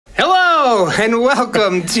Hello and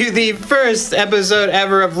welcome to the first episode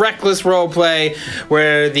ever of Reckless Roleplay,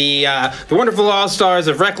 where the wonderful all-stars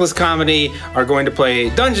of Reckless Comedy are going to play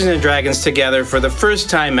Dungeons and Dragons together for the first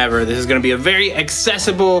time ever. This is going to be a very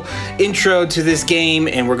accessible intro to this game,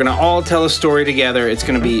 and we're going to all tell a story together. It's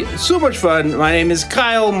going to be so much fun. My name is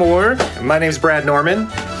Kyle Moore. My name's Brad Norman.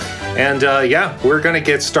 And yeah, we're going to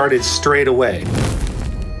get started straight away.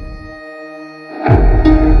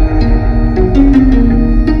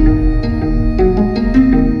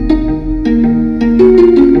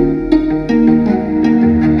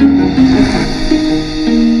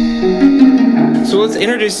 Let's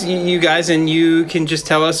introduce you guys, and you can just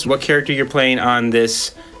tell us what character you're playing on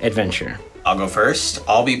this adventure. I'll go first.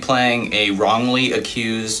 I'll be playing a wrongly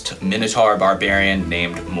accused Minotaur barbarian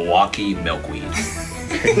named MILWAUKEE MILKWEED.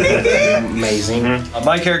 Amazing.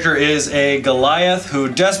 My character is a Goliath who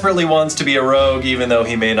desperately wants to be a rogue, even though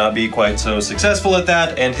he may not be quite so successful at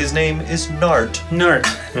that, and his name is NART. NART.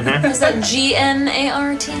 Is that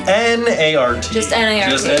G-N-A-R-T? N-A-R-T. Just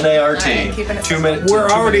N-A-R-T. Just N-A-R-T. All right, keeping it 2 minutes. We're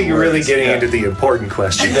already really getting into the important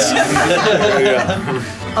questions.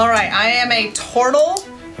 All right, I am a turtle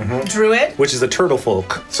druid. Which is a turtle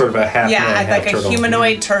folk, sort of a half man, half like turtle. a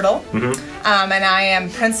humanoid turtle. And I am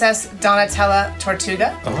Princess Donatella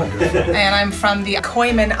Tortuga. And I'm from the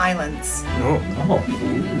Koiman Islands.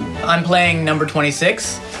 I'm playing number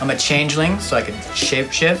 26. I'm a changeling, so I can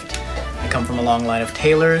shape-shift. I come from a long line of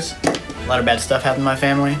tailors. A lot of bad stuff happened in my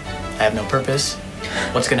family. I have no purpose.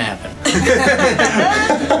 What's gonna happen?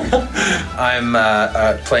 I'm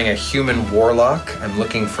playing a human warlock. I'm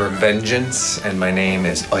looking for vengeance, and my name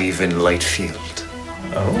is Ivan LIGHTFIELD.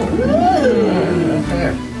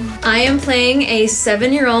 I am playing a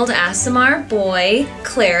 7-year-old Aasimar boy,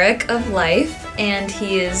 cleric of life, and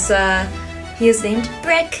he is named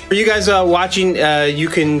Brick. For you guys watching, you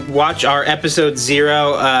can watch our episode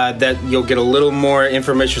 0. That you'll get a little more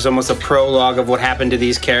information. It's almost a prologue of what happened to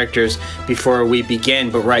these characters before we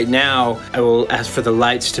begin. But right now, I will ask for the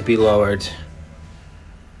lights to be lowered.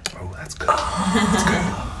 Oh, that's good. That's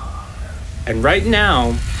good. And right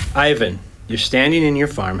now, Ivan, you're standing in your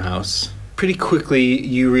farmhouse. Pretty quickly,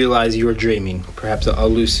 you realize you are dreaming, perhaps a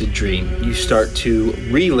lucid dream. You start to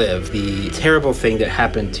relive the terrible thing that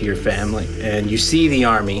happened to your family, and you see the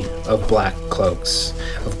army of black cloaks,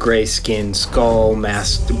 of gray-skinned,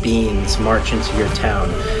 skull-masked beings march into your town.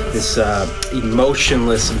 This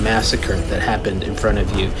emotionless massacre that happened in front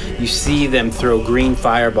of you. You see them throw green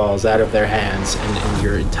fireballs out of their hands, and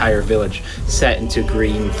your entire village set into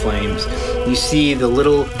green flames. You see the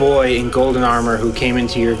little boy in golden armor who came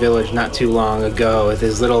into your village not too long ago with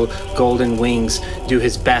his little golden wings do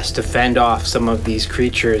his best to fend off some of these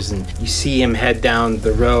creatures, and you see him head down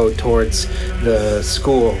the road towards the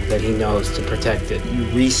school that he knows to protect it. You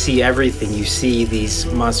re-see everything. You see these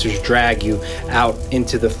monsters drag you out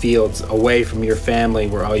into the fields away from your family,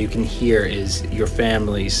 where all you can hear is your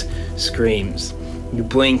family's screams. You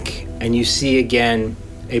blink and you see again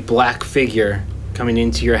a black figure coming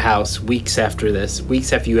into your house weeks after this,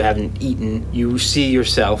 weeks after you haven't eaten. You see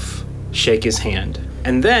yourself shake his hand.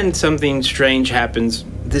 And then something strange happens.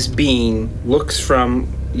 This being looks from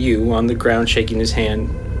you on the ground shaking his hand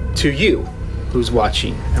to you, who's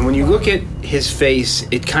watching. And when you look at his face,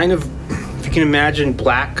 it kind of, if you can imagine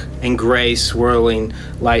black and gray swirling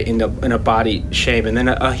light in a body shape, and then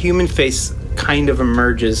a human face kind of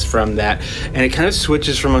emerges from that, and it kind of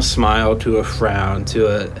switches from a smile to a frown to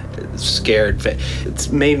a scared face.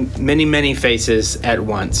 It's many faces at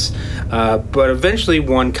once, but eventually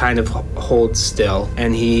one kind of holds still,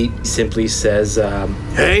 and he simply says,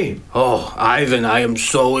 hey, Ivan, I am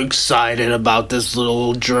so excited about this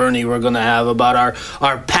little journey we're gonna have, about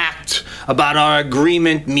our pact, about our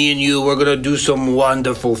agreement. Me and you, we're gonna do some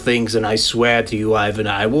wonderful things, and I swear to you, Ivan,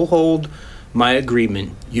 I will hold my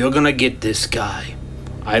agreement. You're gonna get this guy.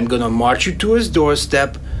 I'm gonna march you to his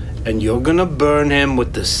doorstep, and you're gonna burn him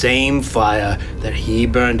with the same fire that he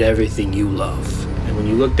burned everything you love. And when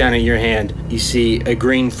you look down at your hand, you see a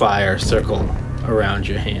green fire circle around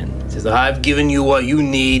your hand. It says, I've given you what you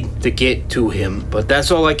need to get to him, but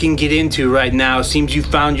that's all I can get into right now. Seems you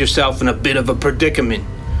found yourself in a bit of a predicament.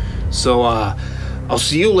 So I'll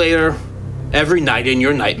see you later, every night in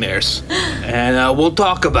your nightmares, and we'll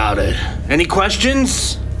talk about it. Any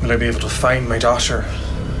questions? Will I be able to find my daughter,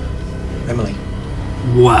 Emily?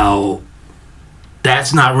 Well,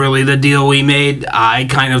 that's not really the deal we made. I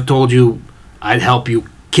kind of told you I'd help you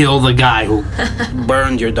kill the guy who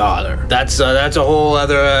burned your daughter. That's a whole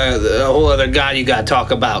other guy you gotta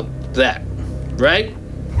talk about. That, right?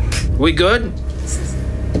 We good?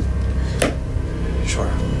 Sure.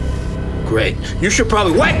 Great. You should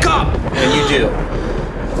probably wake up! And you do.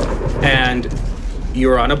 And And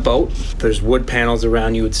you're on a boat. There's wood panels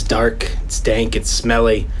around you. It's dark, it's dank, it's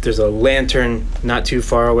smelly. There's a lantern not too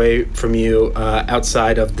far away from you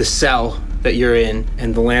outside of the cell that you're in,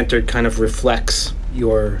 and the lantern kind of reflects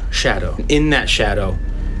your shadow. In that shadow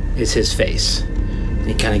is his face.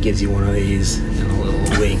 He kind of gives you one of these and a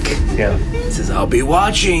little wink. Yeah. He says, I'll be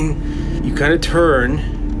watching. You kind of turn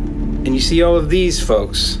and you see all of these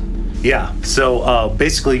folks. Yeah, so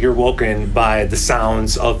basically you're woken by the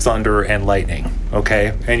sounds of thunder and lightning,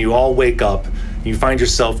 okay? And you all wake up, you find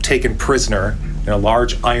yourself taken prisoner in a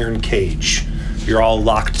large iron cage. You're all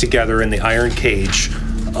locked together in the iron cage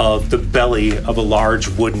of the belly of a large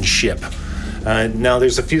wooden ship. Now,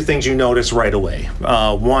 there's a few things you notice right away.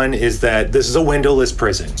 One is that this is a windowless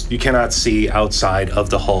prison. You cannot see outside of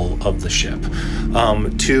the hull of the ship.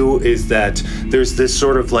 Two is that there's this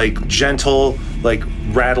sort of like gentle, like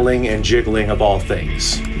rattling and jiggling of all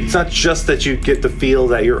things. It's not just that you get the feel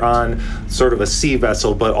that you're on sort of a sea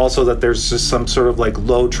vessel, but also that there's just some sort of like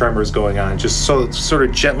low tremors going on, just sort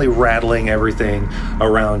of gently rattling everything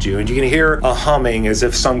around you. And you can hear a humming as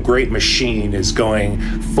if some great machine is going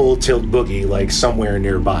full tilt boogie like somewhere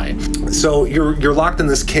nearby. So you're locked in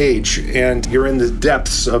this cage and you're in the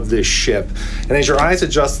depths of this ship. And as your eyes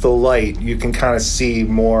adjust the light, you can kind of see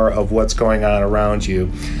more of what's going on around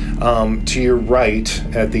you. To your right,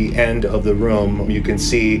 at the end of the room, you can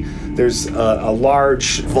see there's a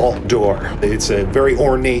large vault door. It's a very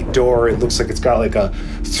ornate door. It looks like it's got like a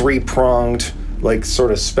three-pronged, like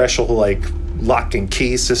sort of special, like lock and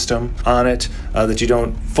key system on it that you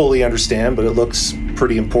don't fully understand, but it looks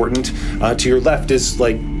pretty important. To your left is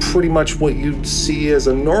like pretty much what you'd see as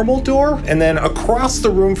a normal door. And then across the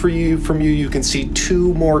room from you, you can see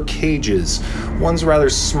two more cages. One's rather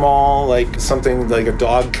small, like something like a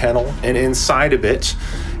dog kennel. And inside of it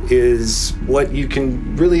is what you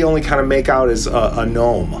can really only kind of make out as a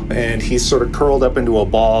gnome. And he's sort of curled up into a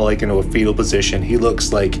ball, like into a fetal position. He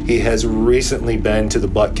looks like he has recently been to the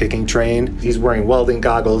butt-kicking train. He's wearing welding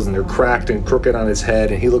goggles and they're cracked and crooked on his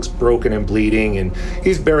head, and he looks broken and bleeding, and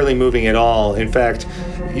he's barely moving at all. In fact,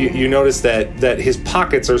 you notice that his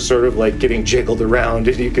pockets are sort of like getting jiggled around,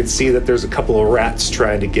 and you can see that there's a couple of rats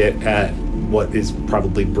trying to get at what is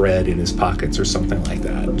probably bread in his pockets or something like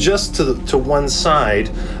that. Just to one side,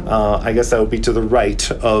 I guess that would be to the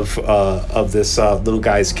right of this little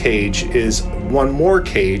guy's cage, is one more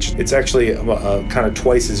cage. It's actually kind of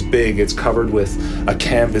twice as big. It's covered with a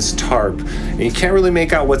canvas tarp, and you can't really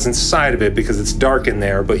make out what's inside of it because it's dark in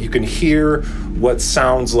there, but you can hear what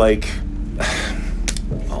sounds like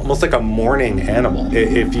almost like a mourning animal.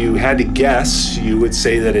 If you had to guess, you would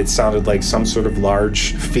say that it sounded like some sort of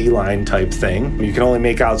large feline type thing. You can only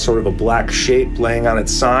make out sort of a black shape laying on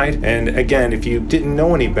its side. And again, if you didn't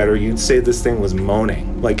know any better, you'd say this thing was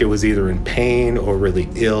moaning, like it was either in pain or really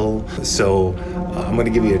ill. So I'm going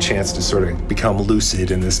to give you a chance to sort of become lucid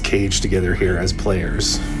in this cage together here as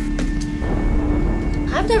players.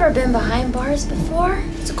 I've never been behind bars before.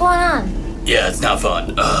 What's going on? Yeah, it's not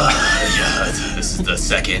fun. Yeah, this is the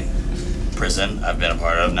second prison I've been a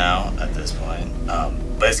part of now at this point.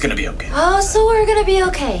 But it's gonna be okay. Oh, so we're gonna be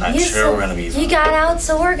okay. I'm sure we're gonna be fine. You got out,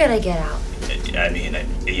 so we're gonna get out. I mean,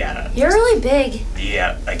 yeah. You're really big.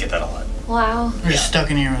 Yeah, I get that a lot. Wow. We're just stuck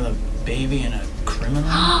in here with a baby and a criminal.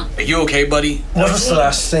 Are you okay, buddy? What was the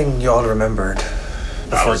last thing y'all remembered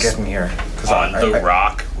before getting here? On the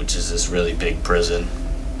Rock, which is this really big prison,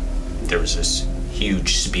 there was this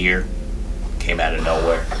huge spear. Came out of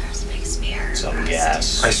nowhere. There's a big spear. Some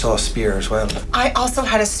gas. I saw a spear as well. I also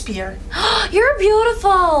had a spear. You're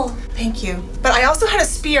beautiful. Thank you. But I also had a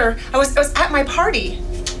spear. I was at my party,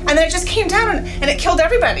 and then it just came down and it killed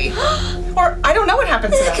everybody. Or I don't know what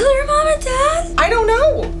happened to Did them. it kill your mom and dad? I don't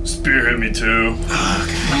know. Spear hit me too.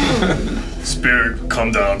 Spear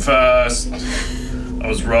come down fast. I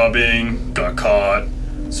was robbing, got caught.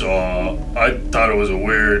 So I thought it was a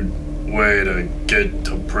weird way to get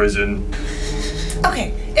to prison.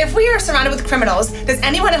 Okay, if we are surrounded with criminals, does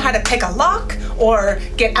anyone know how to pick a lock or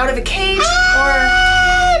get out of a cage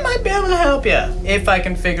I might be able to help you if I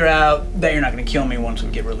can figure out that you're not going to kill me once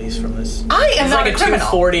we get released from this. I am It's not like a a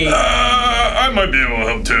criminal. 240. I might be able to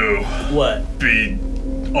help too. What? Be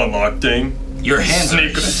unlock thing. Your hands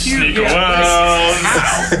Sneak around.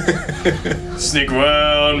 Sneak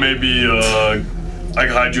around. Maybe I can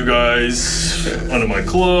hide you guys under my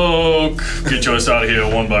cloak. Get us out of here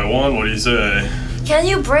one by one. What do you say? Can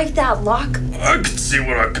you break that lock? I could see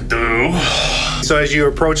what I could do. So as you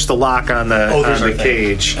approach the lock on the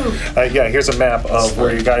cage, yeah, here's a map of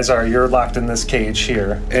where you guys are. You're locked in this cage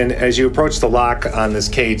here. And as you approach the lock on this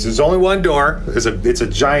cage, there's only one door. It's a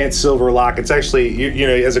giant silver lock. It's actually, you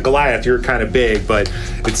know, as a Goliath, you're kind of big, but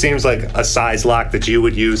it seems like a size lock that you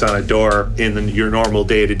would use on a door in your normal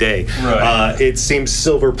day-to-day. Right. It seems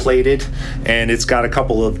silver plated, and it's got a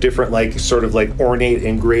couple of different, like, sort of like ornate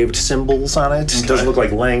engraved symbols on it. It doesn't look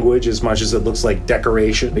like language as much as it looks like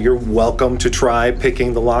decoration. You're welcome to try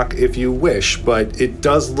picking the lock if you wish, but it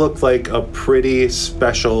does look like a pretty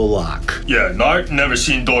special lock. Yeah, NART never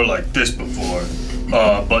seen door like this before.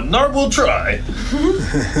 But NART will try.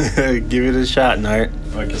 Give it a shot, NART.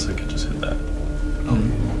 I guess I could just hit that.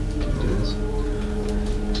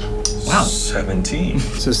 Wow. 17.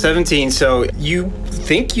 So 17, so you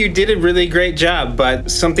think you did a really great job,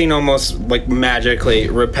 but something almost like magically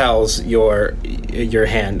repels your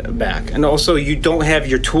hand back. And also you don't have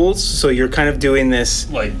your tools, so you're kind of doing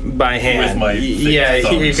this like by hand. With my you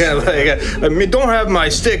kind of like, I mean, don't have my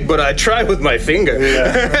stick, but I try with my finger.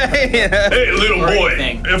 Yeah. Yeah. Hey, little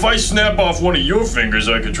boy, if I snap off one of your fingers,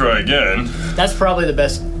 I could try again. That's probably the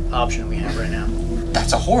best option we have right now.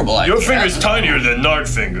 That's a horrible idea. Your finger's tinier than NART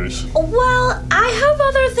fingers. Well, I have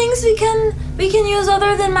other things we can use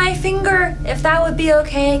other than my finger, if that would be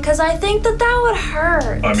okay, because I think that would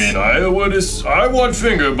hurt. I mean, I want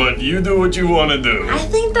finger, but you do what you want to do. I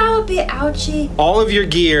think that would be ouchy. All of your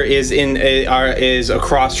gear is is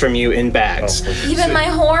across from you in bags. Even my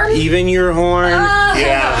horn? Even your horn. I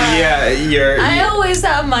always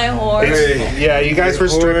have my horn. Yeah, you guys were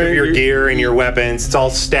stripped of your gear and your weapons. It's all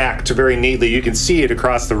stacked very neatly. You can see it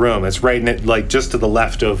across the room. It's right in it, like just to the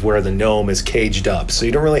left of where the gnome is caged up. So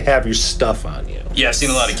you don't really have your stuff on you. Yeah, I've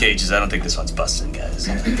seen a lot of cages. I don't think this one's busting, guys.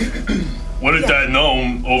 What if that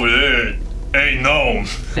gnome over there ain't gnome?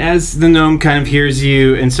 As the gnome kind of hears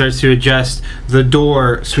you and starts to adjust, the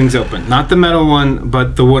door swings open. Not the metal one,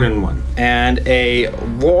 but the wooden one. And a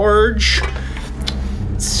large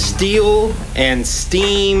steel and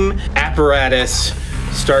steam apparatus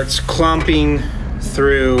starts clumping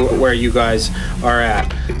through where you guys are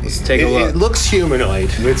at. Let's take a look. It looks humanoid.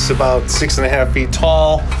 It's about 6.5 feet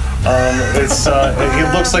tall.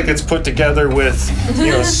 It looks like it's put together with,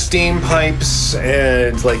 steam pipes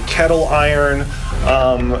and like kettle iron.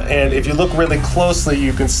 And if you look really closely,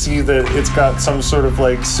 you can see that it's got some sort of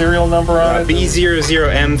like serial number on it.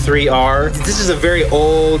 B00M3R. This is a very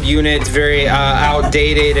old unit. It's very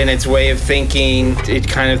outdated in its way of thinking. It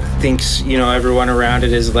kind of thinks, everyone around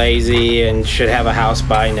it is lazy and should have a house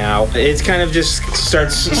by now. It's kind of just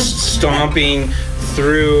starts stomping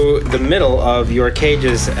through the middle of your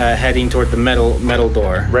cages, heading toward the metal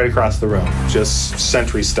door. Right across the room, just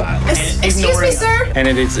sentry style. Excuse me, sir? And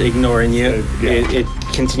it is ignoring you. It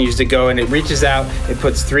continues to go, and it reaches out, it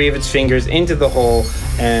puts 3 of its fingers into the hole,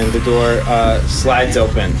 and the door slides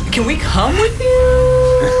open. Can we come with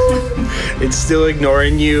you? It's still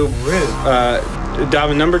ignoring you.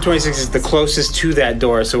 Davan, number 26 is the closest to that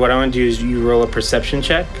door, so what I want to do is you roll a perception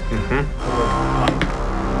check.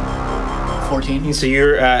 14. So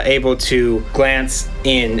you're able to glance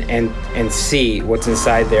in and see what's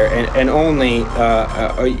inside there, and only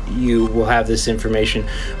you will have this information.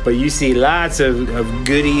 But you see lots of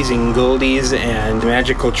goodies and goldies and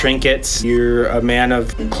magical trinkets. You're a man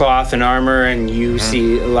of cloth and armor, and you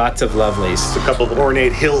see lots of lovelies. A couple of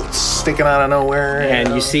ornate hilts sticking out of nowhere. And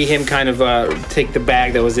you see him kind of take the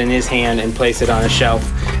bag that was in his hand and place it on a shelf,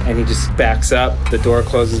 and he just backs up. The door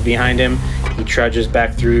closes behind him. He trudges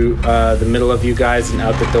back through the middle of you guys and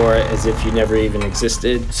out the door as if you never even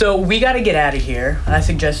existed. So we gotta get out of here. I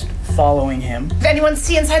suggest following him. Did anyone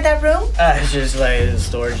see inside that room? It's just like a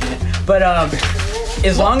storage unit. But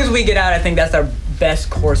as long as we get out, I think that's our best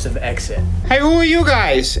course of exit. Hey, who are you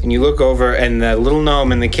guys? And you look over, and the little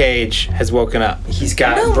gnome in the cage has woken up. He's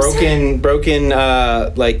got broken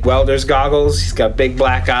like welder's goggles. He's got a big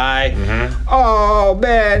black eye. Oh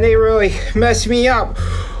man, they really messed me up.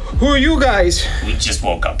 Who are you guys? We just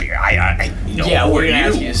woke up here. Yeah, we're gonna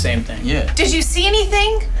ask you the same thing. Yeah. Did you see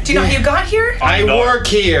anything? Do you know how you got here? I work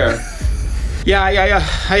here. Yeah,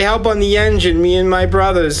 I help on the engine, me and my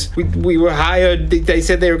brothers. We were hired. They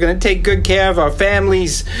said they were going to take good care of our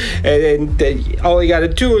families, and all you got to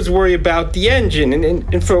do is worry about the engine.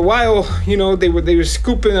 And for a while, they were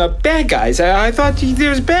scooping up bad guys. I thought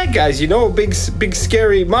there was bad guys, big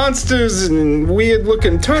scary monsters and weird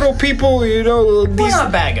looking turtle people. We're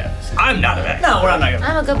not bad guys. I'm not a bad guy. No, we're not bad guys.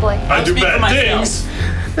 I'm a good boy. I do bad things.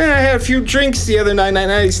 Then I had a few drinks the other night, and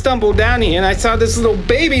I stumbled down here, and I saw this little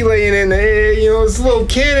baby laying in there, this little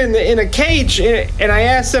kid in a cage, and I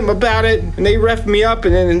asked them about it, and they roughed me up,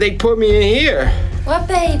 and then they put me in here. What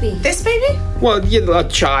baby? This baby? Well, you're a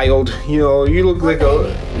child. You know, you look like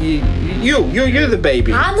you're the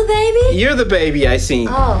baby. I'm the baby? You're the baby I seen.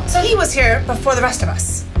 Oh. So he was here before the rest of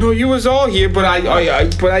us. No, you was all here, but I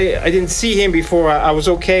didn't see him before. I was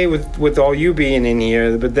okay with all you being in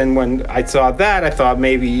here, but then when I saw that, I thought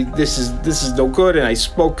maybe this is no good, and I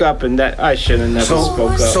spoke up, and that I should have never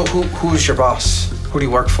spoke up. So who's your boss? Who do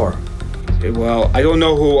you work for? Well, I don't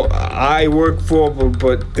know who I work for,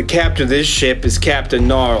 but the captain of this ship is Captain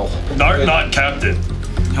Gnarl. Not captain.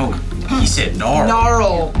 No, he said Gnarl.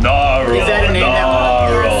 Gnarl. Gnarl. Is that a name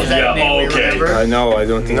Gnarl. Is that a name we remember? I know. I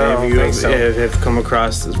don't think any of you have come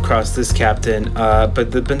across this captain.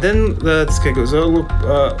 But then this guy goes, "Oh look,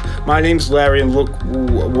 my name's Larry, and look,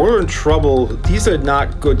 we're in trouble. These are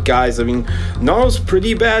not good guys. I mean, Gnarl's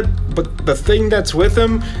pretty bad, but the thing that's with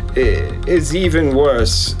him is even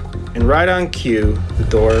worse." And right on cue, the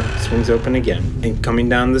door swings open again, and coming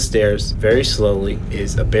down the stairs very slowly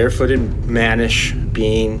is a barefooted mannish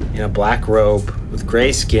being in a black robe with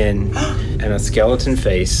gray skin and a skeleton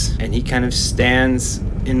face, and he kind of stands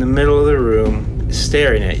in the middle of the room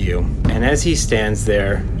staring at you. And as he stands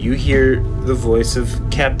there, you hear the voice of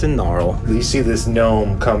Captain Gnarl. You see this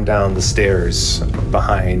gnome come down the stairs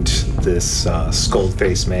behind this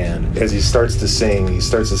skull-faced man. As he starts to sing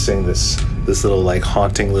this little like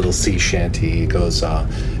haunting little sea shanty. It goes,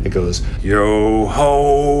 yo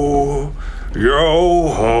ho,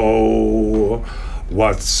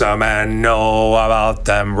 what's a man know about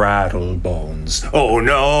them rattle bones? Oh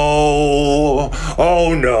no,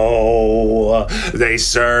 they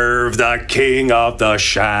serve the king of the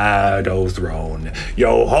shadow throne.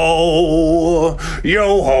 Yo ho,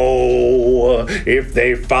 if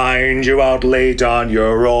they find you out late on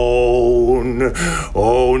your own.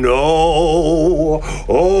 Oh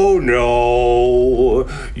no,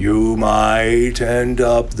 you might end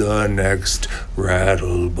up the next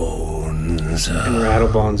Rattle Bones. And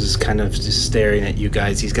Rattlebones is kind of just staring at you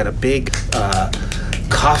guys. He's got a big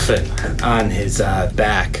coffin on his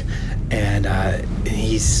back, and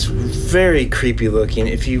he's very creepy looking.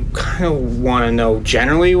 If you kind of want to know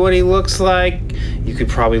generally what he looks like, you could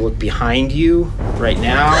probably look behind you right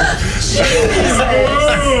now.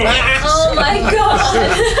 Oh my god!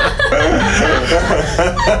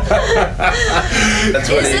 That's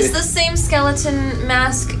Is this the same skeleton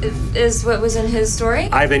mask as what was in his story?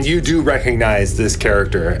 Ivan, you do recognize this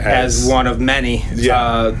character as one of many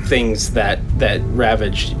things that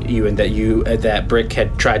ravaged you and that Brick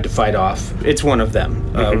had tried to fight off. It's one of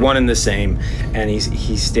them, one and the same, and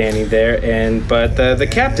he's standing there. But the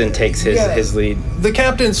captain takes his lead. The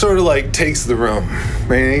captain sort of like takes the room. I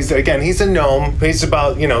mean, he's a gnome. He's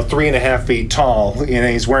about 3.5 feet tall.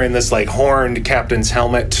 He's wearing this like horned captain's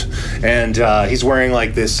helmet, and he's wearing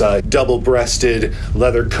like this double-breasted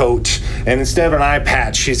leather coat. And instead of an eye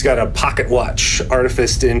patch, he's got a pocket watch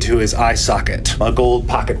artificed into his eye socket, a gold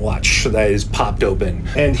pocket watch that is popped open.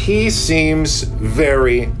 And he seems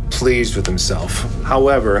very pleased with himself.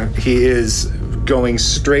 However, he is going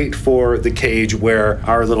straight for the cage where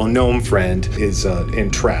our little gnome friend is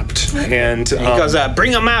entrapped. And he goes,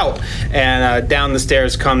 bring him out! And down the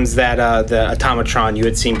stairs comes the automatron you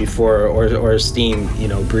had seen before, or steam,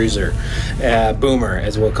 bruiser, Boomer,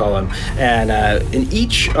 as we'll call him. And in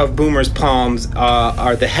each of Boomer's palms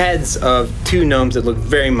are the heads of two gnomes that look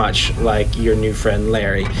very much like your new friend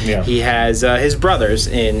Larry. Yeah. He has his brothers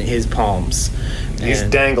in his palms. He's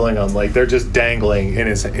dangling them, like they're just dangling in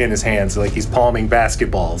his hands, like he's palming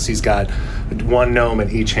basketballs. He's got one gnome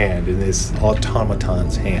in each hand in his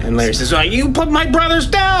automaton's hand. And Larry says, "You put my brothers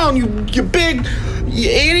down, you big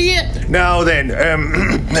idiot!" Now then,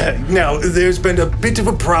 now there's been a bit of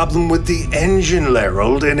a problem with the engine,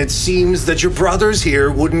 Lerald, and it seems that your brothers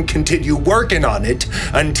here wouldn't continue working on it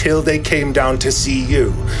until they came down to see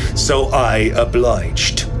you. So I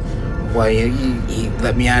obliged. Well, you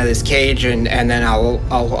let me out of this cage, and then I'll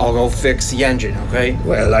go fix the engine, okay?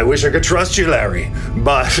 Well, I wish I could trust you, Larry,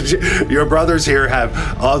 but your brothers here have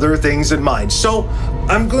other things in mind. So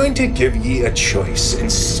I'm going to give ye a choice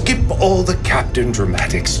and skip all the captain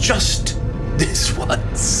dramatics just this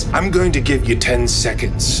once. I'm going to give you 10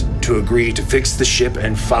 seconds to agree to fix the ship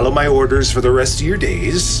and follow my orders for the rest of your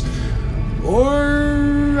days.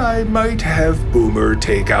 Or I might have Boomer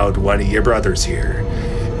take out one of your brothers here.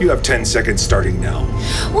 You have 10 seconds starting now.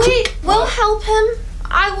 Wait, we'll help him.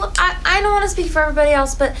 I don't want to speak for everybody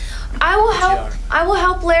else, but I will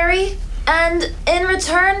help Larry, and in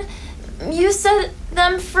return, you set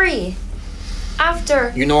them free.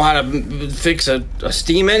 After. You know how to fix a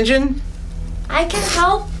steam engine? I can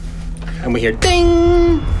help. And we hear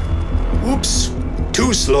ding! Oops,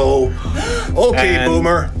 too slow. Okay, and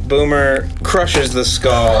Boomer. Boomer crushes the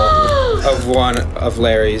skull of one of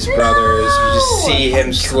Larry's brothers. You just see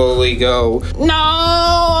him slowly go, "No,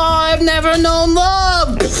 I've never known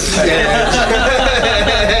love."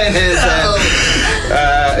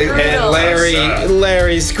 And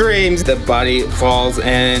Larry screams. The body falls,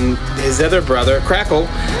 and his other brother, Crackle,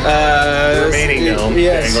 remaining gnome,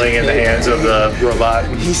 dangling in the hands of the robot.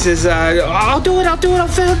 He says, I'll do it, I'll do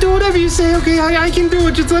whatever you say. Okay, I can do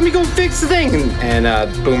it. Just let me go fix the thing. And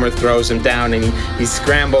Boomer throws him down, and he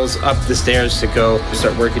scrambles up the stairs to go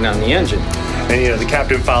start working on the engine. And the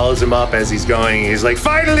captain follows him up as he's going. He's like,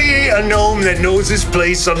 "Finally, a gnome that knows his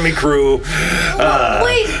place on my crew."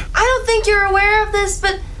 Wait, I don't think you're aware of this,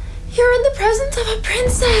 but you're in the presence of a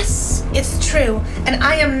princess. It's true, and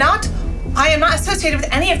I am not associated with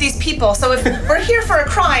any of these people, so if we're here for a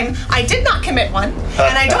crime, I did not commit one,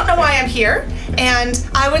 and I don't know why I'm here, and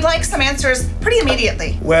I would like some answers pretty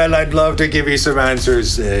immediately. Well, I'd love to give you some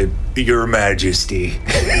answers, Your Majesty.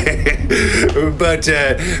 But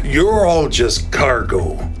you're all just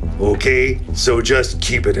cargo, okay? So just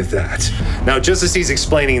keep it at that. Now, just as he's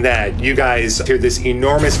explaining that, you guys hear this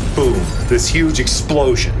enormous boom, this huge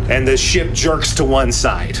explosion, and the ship jerks to one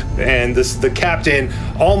side. And the captain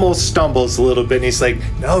almost stumbles a little bit, and he's like,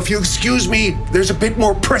 "Now, if you excuse me, there's a bit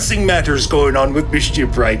more pressing matters going on with this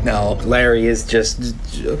ship right now." Larry is just,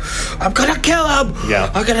 "I'm gonna kill him! Yeah.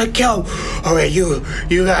 I'm gonna kill him! All right, you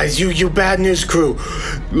guys, you bad news crew,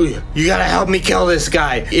 you gotta help me kill this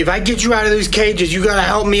guy. If I get you out of these cages, you gotta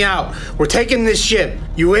help me out. We're taking this ship.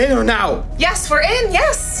 You in or no?" Yes, we're in,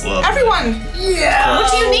 yes. Well, everyone. Yeah.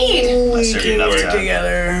 What do you need? We can work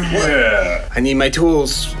together. Yeah. I need my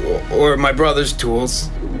tools, or my brother's tools.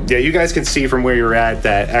 Yeah, you guys can see from where you're at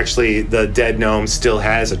that actually the dead gnome still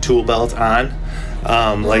has a tool belt on.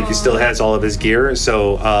 Like he still has all of his gear,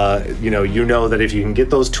 so you know that if you can get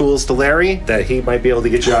those tools to Larry, that he might be able to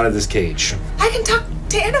get you out of this cage. I can talk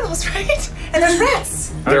to animals, right? And there's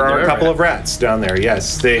rats. There are a couple of rats down there.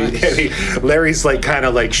 Yes, Larry's like kind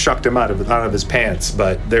of like shucked him out of his pants,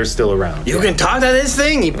 but they're still around. You can talk to this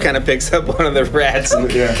thing. He kind of picks up one of the rats. And,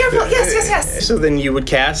 Careful, yes. So then you would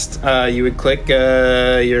cast. You would click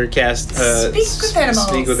your cast. Speak with animals.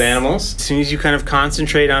 Speak with animals. As soon as you kind of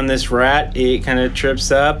concentrate on this rat, it kind of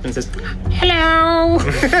trips up and says, "Hello."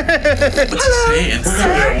 What's he saying?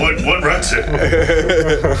 Yeah, what rat's it?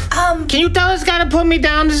 Can you tell this guy to put me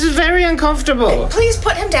down? This is very uncomfortable. Please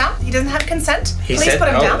put him down. He doesn't have consent. Please put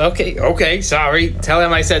him down. Okay, sorry. Tell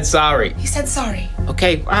him I said sorry. He said sorry.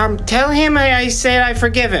 Okay, tell him I said I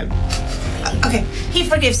forgive him. Okay, he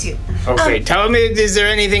forgives you. Okay, tell me, is there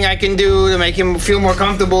anything I can do to make him feel more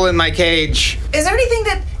comfortable in my cage? Is there anything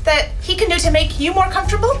that he can do to make you more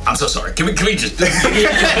comfortable? I'm so sorry. Can we just? Yes.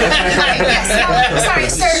 Sorry,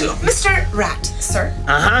 sir. Mr. Rat, sir.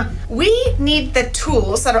 We need the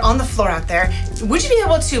tools that are on the floor out there. Would you be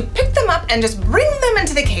able to pick them up and just bring them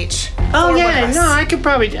into the cage? Oh yeah, no, I could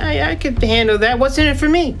probably, I could handle that. What's in it for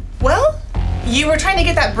me? Well, you were trying to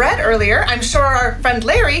get that bread earlier. I'm sure our friend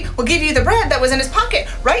Larry will give you the bread that was in his pocket.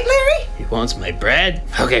 Right, Larry? He wants my bread?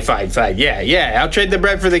 Okay, fine. Yeah. I'll trade the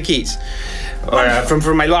bread for the keys. Or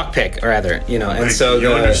for my lockpick, rather, and Wait, so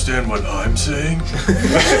you understand what I'm saying?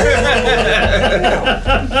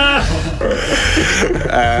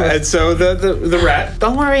 And so the rat,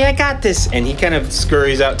 "Don't worry, I got this," and he kind of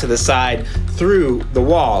scurries out to the side through the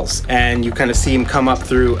walls, and you kind of see him come up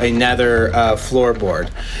through a nether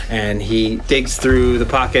floorboard, and he digs through the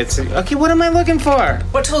pockets. Okay, what am I looking for?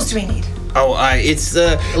 What tools do we need? Oh, it's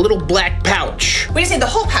a little black pouch. We just need the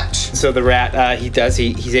whole pouch. So the rat,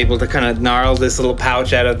 he's able to kind of gnarl this little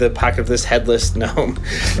pouch out of the pocket of this headless gnome,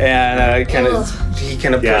 and he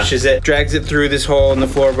kind of pushes it, drags it through this hole in the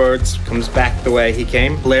floorboards, comes back the way he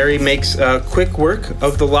came. Larry makes quick work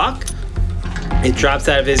of the lock. It drops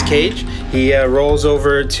out of his cage. He rolls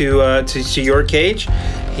over to your cage.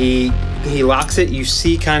 He locks it. You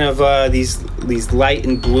see kind of these light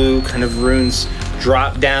and blue kind of runes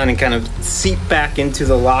drop down and kind of seep back into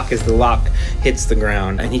the lock as the lock hits the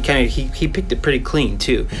ground. And he picked it pretty clean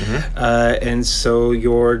too. And so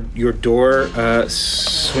your door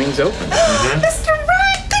swings open. Mr.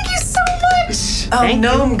 Rat, thank you so much.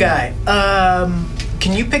 Gnome guy.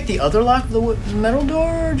 Can you pick the other lock of the metal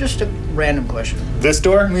door, or just a random question? This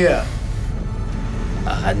door? Yeah.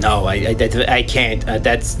 No, I can't.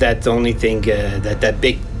 That's the only thing. That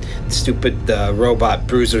big, stupid robot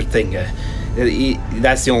bruiser thing.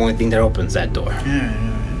 That's the only thing that opens that door.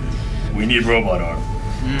 We need robot arm.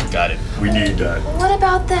 Got it. We need that. What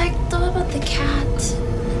about the cat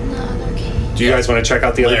in the other cage? Do you guys want to check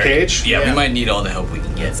out the other cage? Yeah, we might need all the help we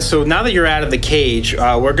can get. So now that you're out of the cage,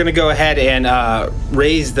 we're gonna go ahead and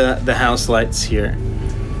raise the house lights here.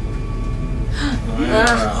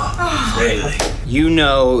 Really? You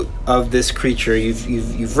know of this creature.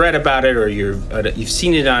 You've read about it, or you've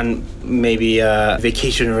seen it on maybe a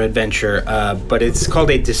vacation or adventure. But it's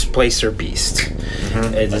called a displacer beast.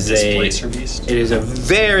 It is Displacer beast? It is a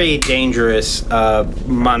very dangerous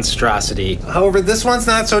monstrosity. However, this one's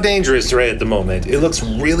not so dangerous right at the moment. It looks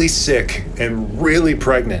really sick and really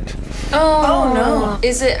pregnant. Oh no!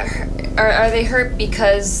 Is it? Are they hurt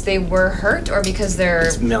because they were hurt, or because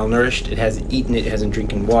they're Malnourished? It hasn't eaten. It hasn't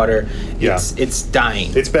drinking water. Yeah. It's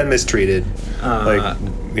dying. It's been mistreated.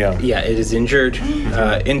 Yeah, it is injured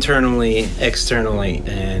internally, externally,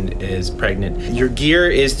 and is pregnant. Your gear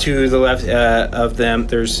is to the left of them.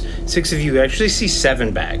 There's 6 of you. You actually see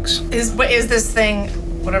 7 bags. Is this thing?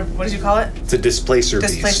 What did you call it? It's a displacer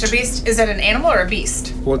beast. Displacer beast. Is it an animal or a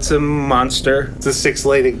beast? Well, it's a monster. It's a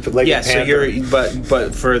 6-legged Yeah, so panther. you're,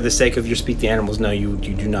 but for the sake of your speak the animals, no, you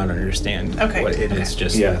do not understand what it is.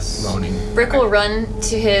 Just moaning. Rick will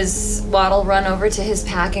Waddle run over to his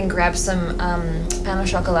pack and grab some pain au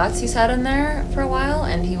chocolats he's had in there for a while,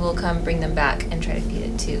 and he will come bring them back and try to feed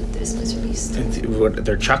it to the displacer beast. What,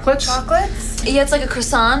 they're chocolates? Chocolates? Yeah, it's like a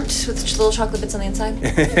croissant with little chocolate bits on the inside.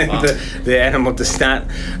 The animal does not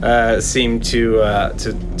seem to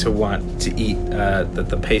want to eat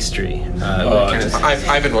the pastry.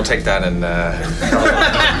 Ivan will take that and.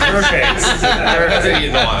 Perfect. Hasn't eaten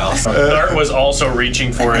in a while. Nart was also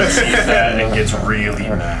reaching for it, sees that, and gets really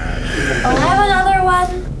mad. I have another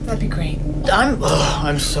one. That'd be great.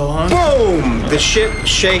 I'm so hungry. Boom! The ship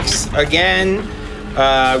shakes again.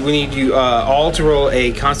 We need you all to roll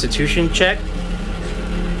a Constitution check.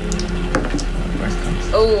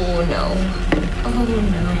 Oh no. Oh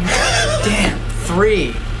no. Damn.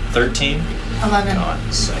 3. 13. 11. All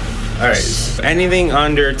right. Anything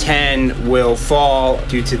under 10 will fall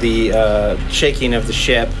due to the shaking of the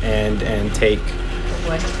ship and take.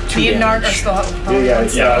 Me and Nart are still up.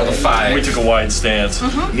 Yeah, 5. we took a wide stance.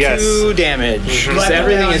 Yes. 2 damage. Do I So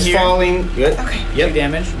everything put it on is here? falling. Good. Okay. Yep. 2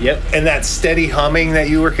 damage. Yep. And that steady humming that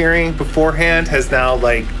you were hearing beforehand has now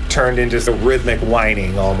turned into a rhythmic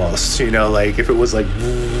whining almost. You know, like if it was like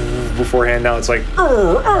beforehand, now it's like.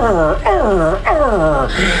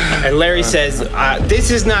 And Larry says,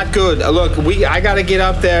 "This is not good. Look, I gotta get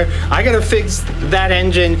up there. I gotta fix that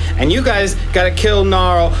engine, and you guys gotta kill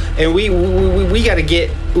Gnarl, and we gotta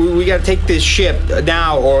take this ship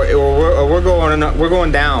now, or we're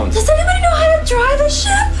going down." Does anybody know how to drive a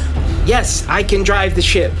ship? Yes, I can drive the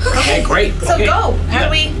ship. Okay, great. So go. How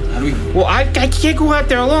do we? Well, I can't go out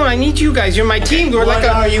there alone. I need you guys. You're my team. We're What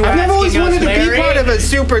are you I've always asking us, wanted to be Larry? part of a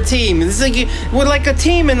super team. This is we're like a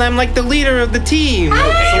team, and I'm like the leader of the team.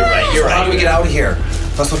 Okay, you're right. You're How right. do we get out of here?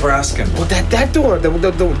 That's what we're asking. Well, that door, the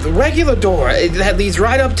regular door, that leads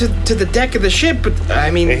right up to the deck of the ship. But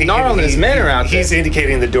I mean, Gnarl and his men are out there. He's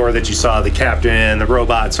indicating the door that you saw the captain and the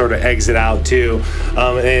robot sort of exit out to.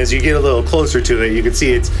 And as you get a little closer to it, you can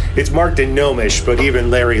see it's marked in Gnomish, but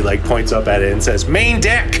even Larry points up at it and says, "Main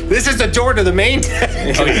deck. This is the door to the main deck."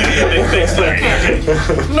 Thanks, Larry.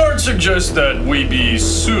 Nart suggests that we be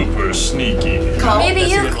super sneaky. Maybe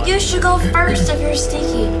you should go first if you're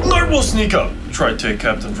sneaky. Nart will sneak up. Try to take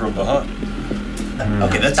Captain from behind.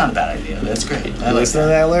 Okay, that's not a bad idea. That's great. I like Listen to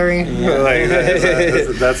that, Larry?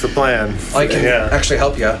 That's the plan. I can Yeah. actually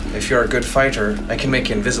help you. If you're a good fighter, I can make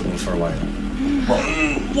you invisible for a while.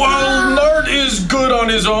 While Nart is good on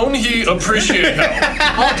his own, he appreciates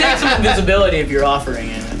help. I'll take some invisibility if you're offering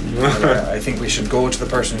it. I think we should go to the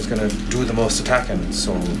person who's going to do the most attacking.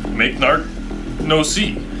 So Make Nart no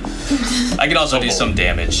see. I can also do some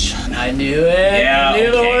damage. I knew it. Yeah, I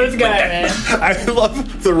knew the okay. words guy, man. I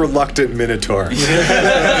love the reluctant Minotaur. I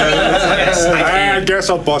guess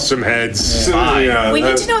I'll bust some heads. Yeah, We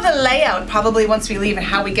need to know the layout probably once we leave and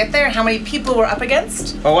how we get there and how many people we're up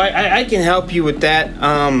against. Oh, I can help you with that.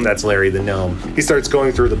 That's Larry the gnome. He starts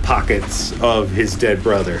going through the pockets of his dead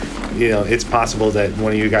brother. You know, it's possible that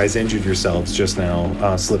one of you guys injured yourselves just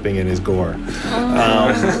now, slipping in his gore.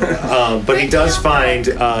 But he does find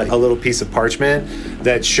a little piece of parchment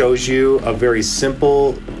that shows you a very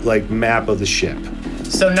simple, map of the ship.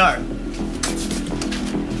 So Nart,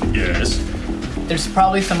 Yes. there's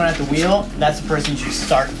probably someone at the wheel. That's the person you should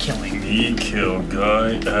start killing. Me kill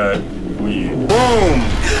guy at wheel. Boom!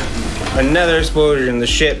 Another explosion in the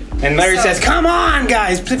ship. And Larry says, "Come on,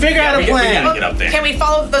 guys, figure out a We gotta plan." get up there. Can we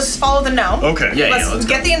let's follow the gnome? Okay. Yeah, Let's let's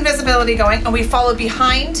get the invisibility going and we follow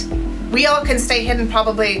behind. We all can stay hidden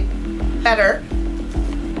probably better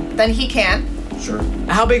than he can. Sure.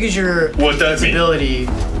 How big is your What that mean? invisibility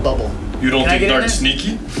bubble? You don't Can I think get in Nart's there?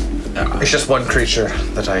 sneaky? it's just one creature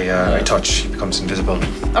that I touch. He becomes invisible.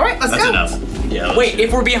 All right, let's That's go. enough. Yeah. Wait,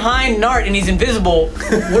 if we're behind Nart and he's invisible,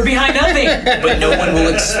 we're behind nothing. But no one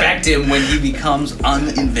will expect him when he becomes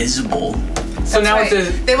uninvisible. So now Right. it's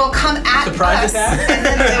a They will come at surprise us. attack. And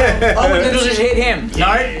then they will, Oh, and it'll just hit him.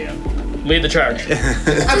 Nart, lead the charge.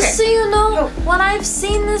 Just so you know, when I've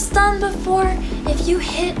seen this done before, if you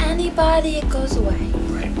hit anybody, it goes away.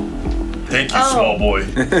 Thank you, small boy.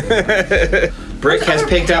 Brick has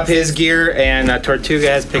picked up his gear, and Tortuga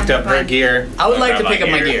has picked up her gear. I would like to pick up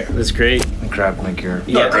my gear. That's great. Grab my gear.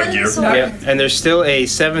 Yeah. Great gear. Yeah, and there's still a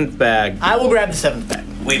 7th bag. I will grab the 7th bag.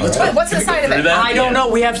 Wait, let's Wait, what's inside of it? I don't know.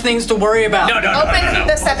 We have things to worry about. No. Open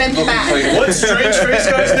the 7th bag. What's Strange Face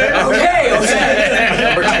guy's name? Okay.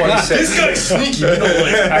 Number 26. This guy's sneaky. You know,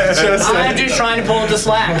 like, I'm just trying to pull up the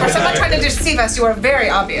slack. For someone trying to deceive us, you are very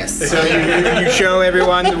obvious. So you show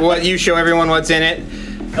everyone what's in it.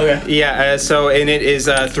 Okay. Yeah, and it is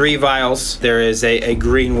 3 vials. There is a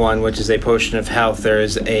green one, which is a potion of health. There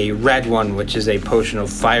is a red one, which is a potion of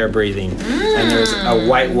fire breathing. And there's a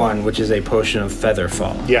white one, which is a potion of feather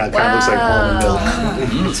fall. Yeah, it kind of looks like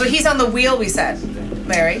almond milk. So he's on the wheel, we said.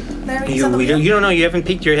 Larry, he's on the wheel. You don't know. You haven't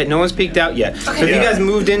peeked your head. No one's peeked out yet. So have you Yeah. guys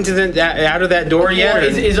moved into out of that door yet? Or or-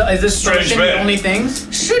 is this Strange station man. the only things?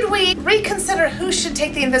 Should we reconsider who should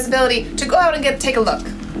take the invisibility to go out and take a look?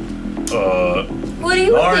 What do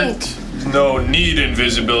you think? Aren't no need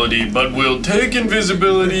invisibility, but we'll take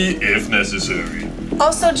invisibility if necessary.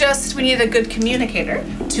 Also, we need a good communicator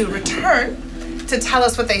to return to tell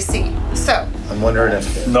us what they see. So, I'm wondering if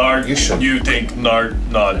Nart, You should. you think Nart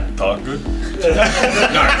not talk good?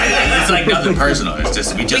 It's like nothing personal. It's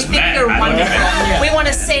just we we just think met. you're I don't know. wonderful. We want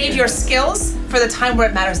to save your skills for the time where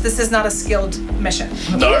it matters. This is not a skilled mission.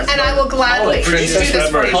 Nart, And I will gladly do this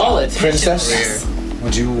for you. Call it. Princess,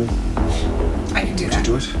 would you I can do that.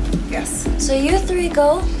 do it? Yes. So you 3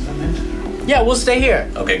 go. Yeah, we'll stay here.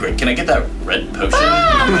 Okay, great. Can I get that red potion?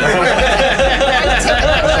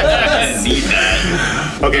 I need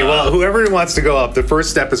that. Okay, well, whoever wants to go up, the first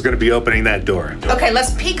step is going to be opening that door. Okay,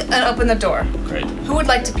 let's peek and open the door. Great. Who would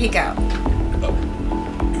like to peek out?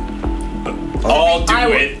 I'll do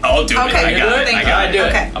it. I'll do it. Okay, I got it. thank I you. got it.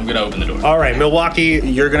 Okay. I'm gonna open the door. All right, Milwaukee.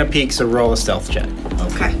 You're gonna peek, so roll a stealth check.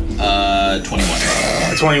 Okay. 21.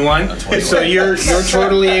 21. 21. So you're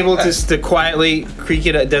totally able to quietly creak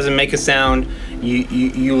it. It doesn't make a sound.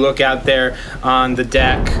 You look out there on the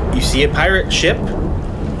deck. You see a pirate ship.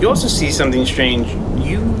 You also see something strange.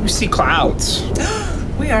 You see clouds.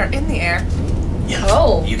 We are in the air. Yeah.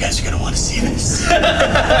 Oh. You guys are gonna want to see this.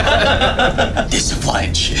 This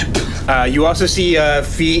flying ship. You also see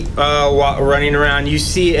feet running around. You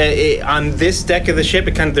see on this deck of the ship,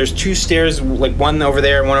 there's 2 stairs, like one over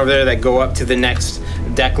there and one over there, that go up to the next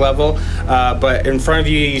deck level. But in front of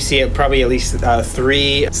you, you see probably at least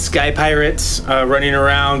 3 sky pirates running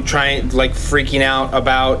around, freaking out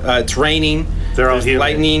about it's raining. They're all There's human.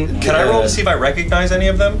 lightning. Can I roll to see if I recognize any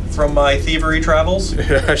of them from my thievery travels?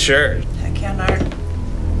 Sure. Heck yeah, Nart.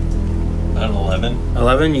 An 11.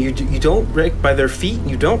 11. You don't by their feet.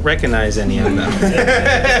 You don't recognize any of them.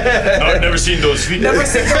 I've never seen those feet. Never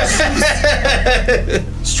seen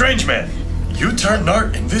Strange man, you turn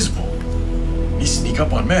Nart invisible. We sneak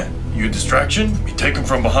up on men. You a distraction, we take him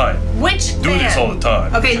from behind. Which Do this all the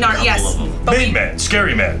time. Okay, Nart, yes. But Main man,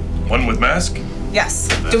 scary man. One with mask. yes.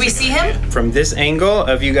 Do we see him? From this angle,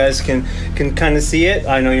 if you guys can kind of see it,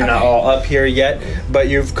 I know you're not all up here yet, but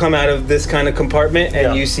you've come out of this kind of compartment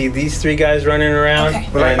and you see these 3 guys running around, Okay.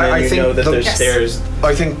 Well, and then I you think know that there's Yes. stairs.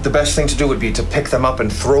 I think the best thing to do would be to pick them up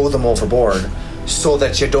and throw them overboard, so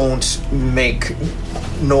that you don't make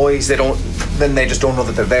noise. Then they just don't know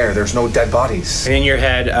that they're there. There's no dead bodies. And in your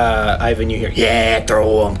head, Ivan, you hear, "Yeah,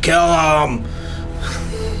 throw them, kill them."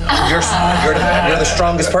 You're the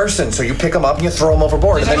strongest person, so you pick them up and you throw them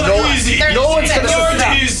overboard. And then Easy. no one's gonna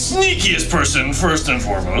Nart is sneakiest person first and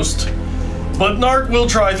foremost. But Nart will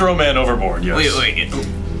try throw man overboard, yes. Wait.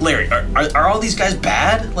 Larry, are all these guys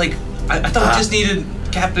bad? Like, I thought we just needed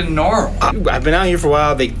Captain Gnarl. I've been out here for a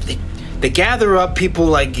while. They gather up people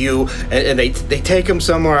like you, and they take them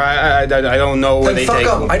somewhere. I don't know where Then they fuck take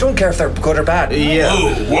them. them. I don't care if they're good or bad. Yeah.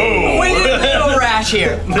 Whoa. Wait a little rash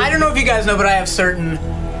here. I don't know if you guys know, but I have certain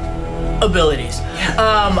abilities.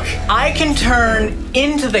 I can turn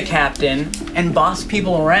into the captain and boss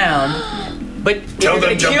people around, but if Tell you're them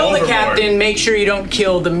gonna jump kill the overboard. captain, make sure you don't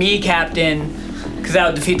kill the me captain, because that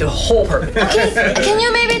would defeat the whole purpose. Can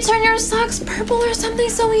you maybe turn your socks purple or something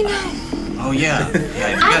so we know? Oh yeah. Yeah,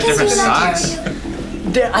 you I got can different do that socks. too.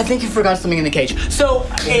 I think you forgot something in the cage. So,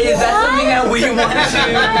 is that something that we want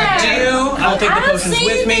to do? I'll take the potions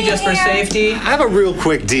with me just for safety. I have a real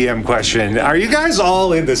quick DM question. Are you guys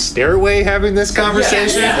all in the stairway having this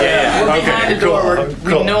conversation? Yeah. We're behind the door. Cool.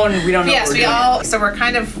 We don't know Yes, what we're we doing. all. So we're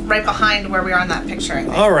kind of right behind where we are in that picture. I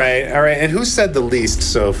think. All right. And who said the least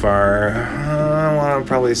so far? I want to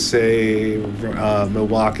probably say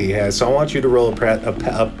MILWAUKEE has. So I want you to roll a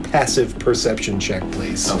passive perception check,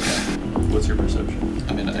 please. Okay. What's your perception?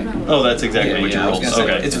 I mean, Oh, that's exactly what you I was rolled. gonna say,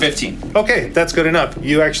 Okay. it's 15. Okay, that's good enough.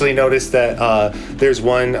 You actually notice that there's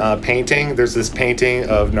one painting. There's this painting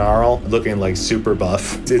of Gnarl looking like super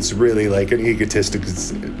buff. It's really like an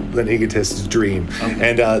egotist's dream. Okay.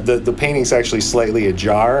 And the painting's actually slightly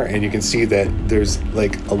ajar, and you can see that there's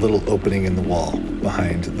like a little opening in the wall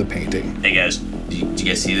behind the painting. Hey guys, did you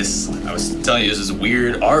guys see this? I was telling you this is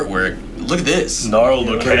weird artwork. Look at this. Gnarl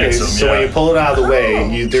look handsome, so when you pull it out of the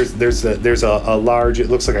way, there's a large.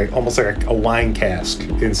 It looks like almost like a wine cask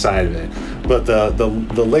inside of it, but the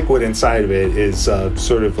liquid inside of it is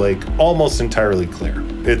sort of like almost entirely clear.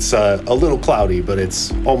 It's a little cloudy, but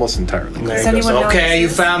it's almost entirely clear. Does anyone know Okay, what you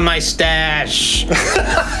this is? found my stash.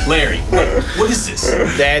 Larry, what is this?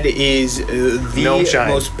 That is Gnome the shine.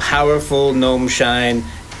 most powerful gnome shine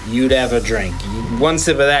you'd ever drink. One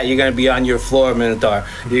sip of that, you're gonna be on your floor, Minotaur.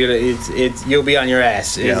 You'll be on your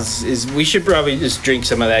ass. We should probably just drink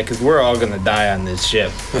some of that because we're all gonna die on this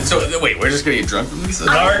ship. So wait, we're just gonna get drunk from this?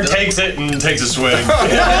 Nart takes it and takes a swig. All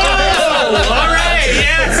right,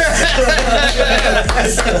 yes.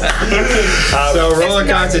 So roll a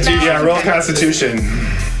Constitution. Yeah, roll Constitution.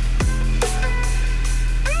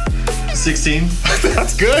 16.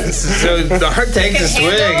 That's good. So Nart takes a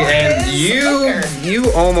swig, and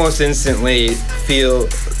you almost instantly feel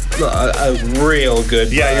a real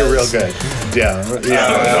good. Yeah, you're real buzz. good. Yeah.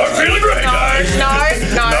 Nart feeling great, guys.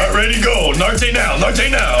 Nart ready to go. Narte now.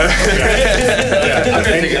 Narte now.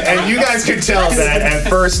 And you guys could tell that at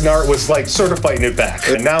first Nart was like sort of fighting it back,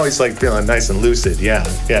 and now he's like feeling nice and lucid. Yeah.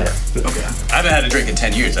 Okay. I haven't had a drink in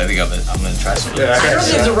 10 years. I think I'm gonna try some of this. I don't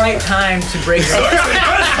think it's the right time to break up.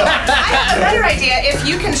 I have a better idea. If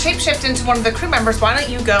you can shapeshift into one of the crew members, why don't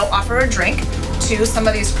you go offer a drink to some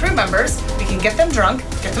of these crew members? We can get them drunk,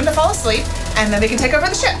 get them to fall asleep, and then they can take over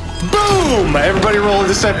the ship. Boom! Everybody roll a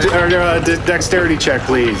dexterity check,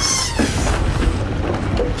 please.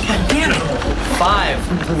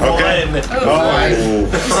 5. Okay.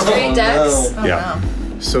 Straight decks. Yeah.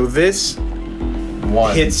 So this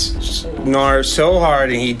hits Nar so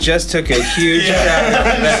hard, and he just took a huge shot of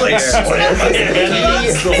that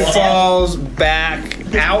beer. He falls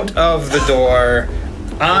back out of the door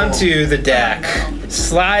onto the deck,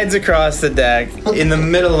 slides across the deck, in the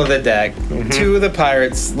middle of the deck. Two of the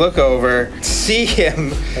pirates look over, see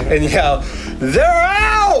him, and yell, "They're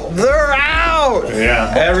out! They're out!"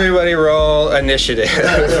 Yeah. Everybody roll initiative.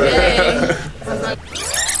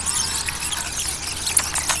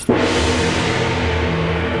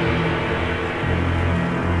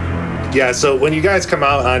 Yeah, so when you guys come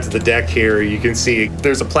out onto the deck here, you can see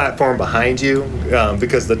there's a platform behind you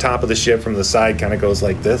because the top of the ship from the side kind of goes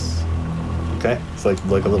like this. Okay, it's like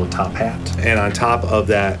a little top hat. And on top of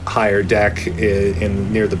that higher deck,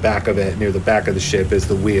 near the back of it, near the back of the ship, is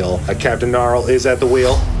the wheel. Captain Gnarl is at the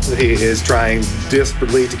wheel. He is trying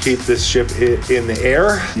desperately to keep this ship in the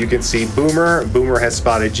air. You can see Boomer. Boomer has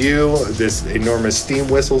spotted you. This enormous steam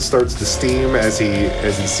whistle starts to steam as he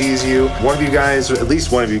sees you. One of you guys, at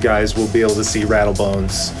least one of you guys, will be able to see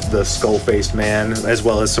Rattlebones, the skull-faced man, as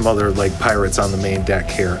well as some other like pirates on the main deck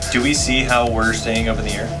here. Do we see how we're staying up in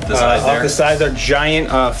the air? The side there? Off the sides are giant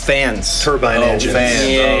fans. Turbine engines.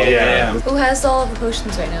 Fans. Yeah. Who has all of the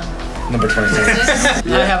potions right now? Number 26.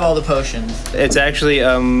 I have all the potions. It's actually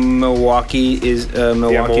MILWAUKEE is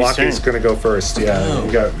MILWAUKEE's Yeah, Milwaukee's turn. going to go first.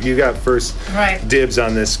 Yeah, you got first dibs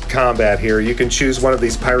on this combat here. You can choose one of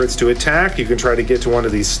these pirates to attack. You can try to get to one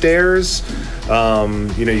of these stairs.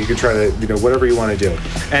 You can try to whatever you want to do.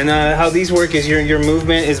 And how these work is your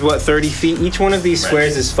movement is what, 30 feet. Each one of these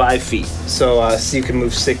squares is 5 feet. So you can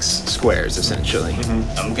move 6 squares essentially.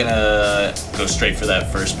 I'm gonna go straight for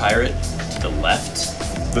that first pirate to the left.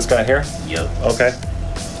 This guy here. Yep. Okay.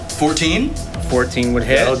 14. 14 would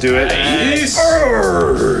hit. That'll do it. Nice.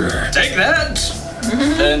 Take that.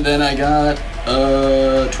 And then I got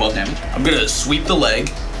 12 damage. I'm gonna sweep the leg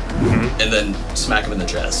and then smack him in the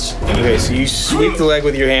chest. Okay, so you sweep the leg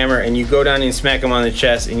with your hammer, and you go down and smack him on the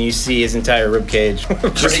chest, and you see his entire rib cage.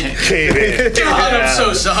 Just cave in. God, I'm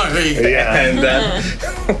so sorry. Yeah. And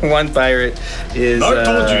one pirate is. I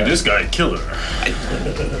told you this guy killer.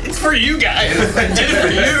 It's for you guys. I did it for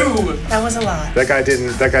you. That was a lot. That guy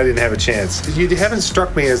didn't have a chance. You haven't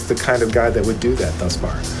struck me as the kind of guy that would do that thus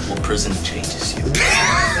far. Well, prison changes you.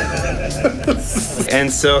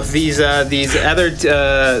 And so these other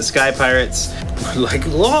sky pirates were like,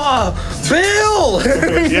 "Law, Bill!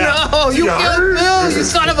 Yeah. No, you killed Bill, you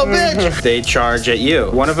son of a bitch!" They charge at you.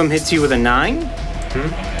 One of them hits you with a 9.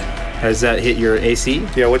 Has that hit your AC?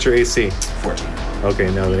 Yeah, what's your AC? 14. Okay,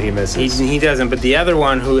 no, then he misses. He doesn't, but the other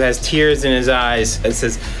one who has tears in his eyes, it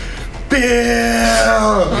says, "Bill!"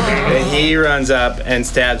 And he runs up and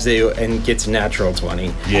stabs you and gets a natural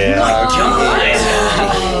 20. Yeah.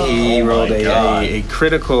 He rolled a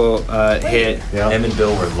critical hit Him and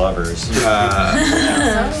Bill were lovers.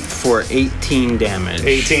 for 18 damage.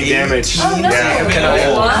 18 damage. Oh, no.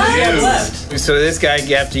 Yeah. So this guy,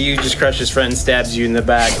 after you just crush his friend, stabs you in the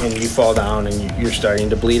back, and you fall down, and you're starting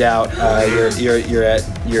to bleed out.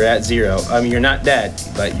 You're at 0. I mean, you're not dead,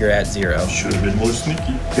 but you're at 0. Should have been more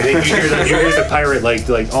sneaky. You hear the pirate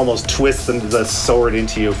like almost twist the sword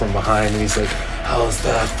into you from behind, and he's like, "How's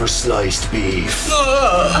that for sliced beef?"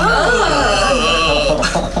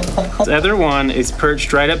 The other one is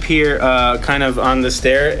perched right up here, kind of on the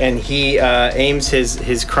stair, and he aims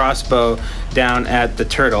his crossbow down at the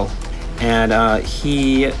turtle, and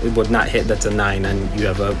he would not hit. That's a 9, and you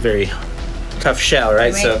have a very tough shell,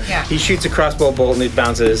 right? Wait, So yeah. he shoots a crossbow bolt, and it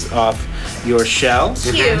bounces off your shell.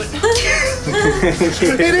 Cute.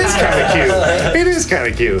 It is kind of cute. It is kind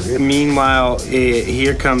of cute. Meanwhile,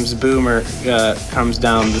 here comes Boomer, comes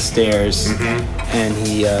down the stairs, and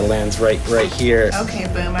he lands right here. Okay,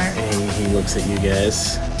 Boomer. And he looks at you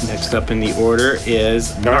guys. Next up in the order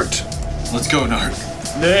is Nart. Let's go, Nark.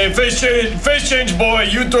 Hey, face change, boy.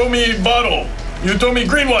 You throw me bottle. You throw me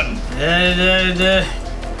green one.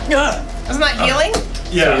 Isn't that healing?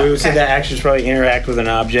 Yeah. So we would say that actions probably interact with an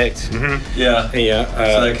object. Yeah. Yeah.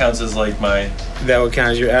 So that counts as like my. That would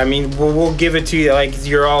count as your. I mean, we'll give it to you. Like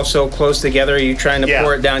you're all so close together. Are you trying to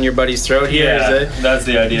pour it down your buddy's throat here? Yeah, Is it? that's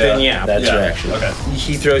the idea. Then yeah, that's your action. Okay.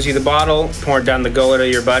 He throws you the bottle, pour it down the gullet of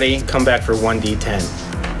your buddy. Come back for 1d10.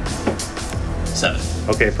 7.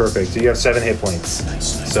 Okay, perfect. So you have 7 hit points.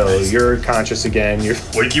 So you're conscious again. You're.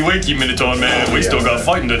 Wakey, Minotaur man. We still got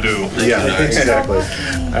fighting to do. Yeah, exactly.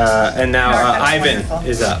 And now Ivan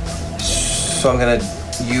is up. So I'm gonna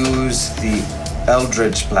use the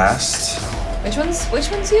Eldritch Blast. Which one's you? Which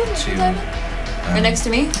one's Ivan? Right next to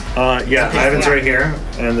me? Yeah, Ivan's right here,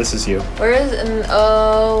 and this is you. Where is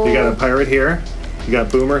oh You got a pirate here. You got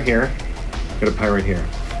Boomer here. You got a pirate here.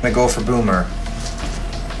 I'm gonna go for Boomer.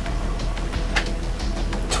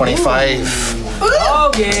 25.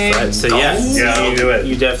 Right, so yeah, you do it.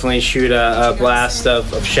 You definitely shoot a blast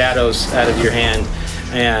of shadows out of your hand,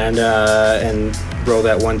 and roll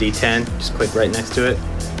that 1d10. Just click right next to it.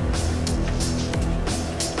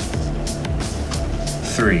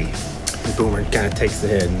 3. And Boomer kind of takes the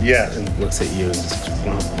hit and looks at you and just.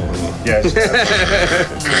 Yeah.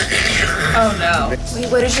 Oh no. Wait,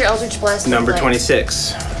 what is your Eldritch Blast? Number like?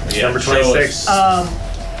 26. Yeah, Number 26.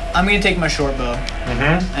 I'm gonna take my short bow.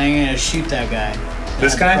 And I'm gonna shoot that guy.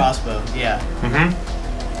 This guy? Crossbow. Yeah.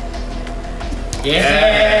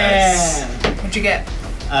 Yes. What'd you get?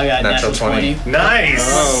 I got natural 20. Nice.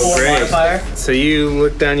 Oh, 4 great. modifier. So you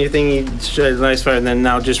look down your thing, you shoot a nice fire, and then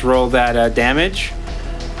now just roll that damage.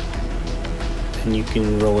 And you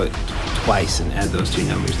can roll it twice and add those 2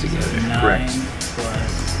 numbers together. 9 Correct.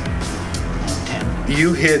 plus 10.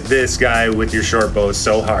 You hit this guy with your short bow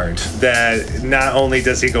so hard that not only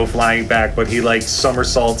does he go flying back, but he like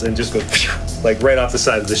somersaults and just goes like right off the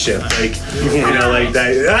side of the ship, like you know, like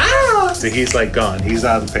that. Ah! So he's like gone. He's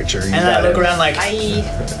out of the picture. And I look around like,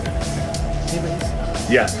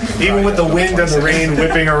 Yeah, even with the wind and the rain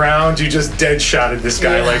whipping around, you just dead shotted this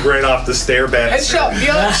guy like right off the stair bed. Headshot,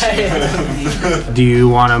 bitch. Do you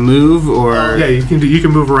want to move or? Yeah, you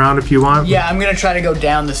can move around if you want. yeah, I'm gonna try to go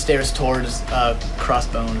down the stairs towards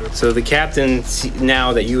Crossbone. So the captain,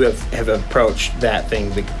 now that you have approached that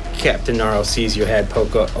thing, the Captain Gnarl sees your head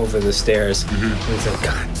poke over the stairs, and he's like,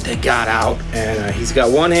 "God, they got out!" And he's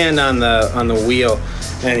got one hand on the wheel,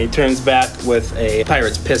 and he turns back with a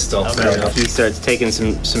pirate's pistol. Okay. You know, he starts taking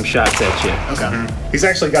some shots at you. Okay. He's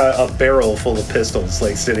actually got a barrel full of pistols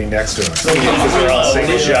like sitting next to him. Because they're all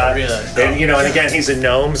single shot. And you know, and again, he's a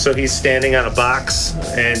gnome, so he's standing on a box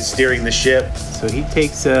and steering the ship. So he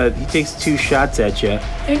takes 2 shots at you.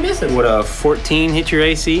 He misses. Would a 14 hit your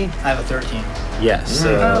AC? I have a 13. Yes.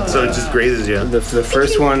 So it just grazes you. The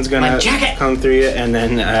first one's gonna come through you, and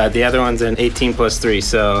then the other one's an 18 plus 3.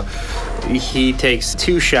 So he takes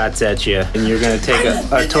 2 shots at you, and you're gonna take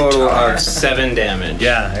a total of 7 damage.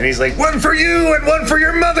 Yeah, and he's like, 1 for you and 1 for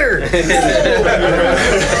your mother.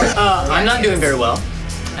 I'm not doing very well.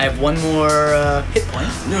 I have 1 more hit point.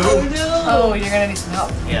 Oh, you're gonna need some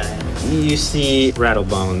help. Yeah. You see Rattle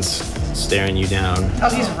Bones staring you down, Oh,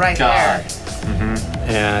 he's right there.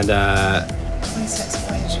 and 26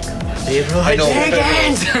 points should come down. I know.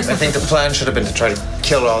 I think the plan should have been to try to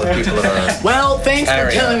kill all the people in our Well, thanks for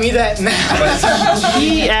telling me that now.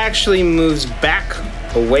 he actually moves back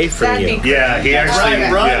away from That'd you. be great. Yeah, he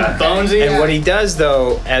actually Run, Bonesy. And what he does,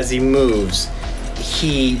 though, as he moves,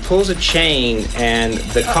 he pulls a chain, and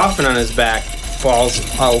the coffin on his back falls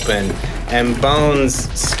open, and bones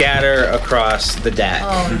scatter across the deck.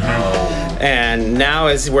 Oh no. And now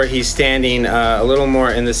is where he's standing a little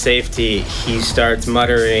more in the safety. He starts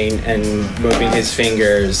muttering and moving his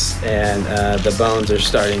fingers, and the bones are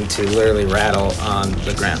starting to literally rattle on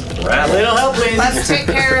the ground. Little help, please. Let's take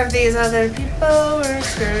care of these other people. We're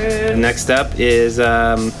screwed. Next up is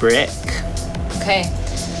Brick. Okay.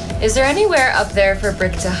 Is there anywhere up there for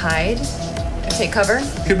Brick to hide? Take cover?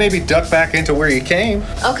 You could maybe duck back into where you came.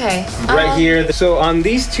 Okay. Right here. So on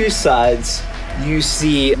these 2 sides, you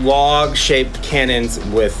see log-shaped cannons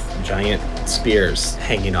with giant spears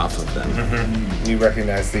hanging off of them. You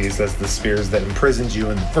recognize these as the spears that imprisoned you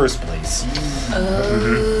in the first place.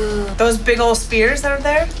 Those big old spears that are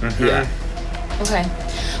there? Yeah. Okay.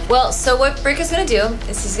 Well, so what Brick is gonna do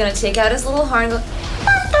is he's gonna take out his little horn and go.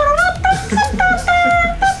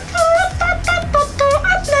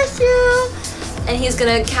 Bless you. And he's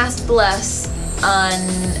gonna cast Bless on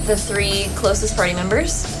the 3 closest party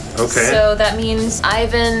members. Okay. So that means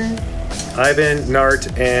Ivan.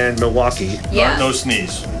 NART, and MILWAUKEE. Yeah. No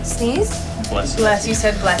sneeze. Sneeze? Bless you. Bless you,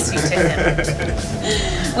 said bless you to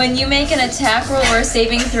him. When you make an attack roll or a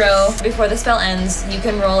saving throw before the spell ends, you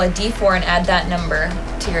can roll a d4 and add that number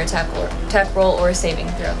to your attack roll or saving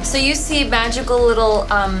throw. So you see magical little,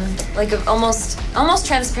 like almost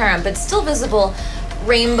transparent but still visible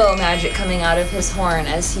rainbow magic coming out of his horn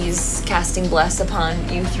as he's casting Bless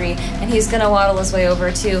upon you 3, and he's gonna waddle his way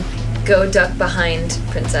over to go duck behind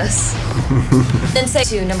Princess. Then say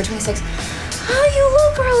to number 26, "Oh, you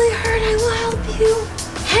look really hurt. I will help you.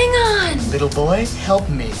 Hang on." Little boy, help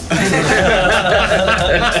me.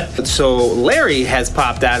 So Larry has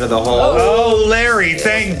popped out of the hole. Oh, Larry,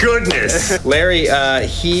 thank goodness. Larry,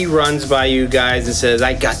 he runs by you guys and says,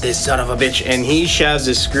 "I got this son of a bitch," and he shoves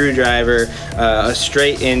a screwdriver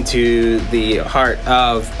straight into the heart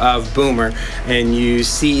of Boomer, and you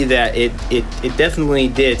see that it definitely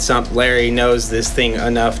did something. Larry knows this thing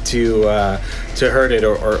enough to hurt it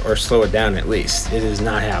or slow it down at least. It is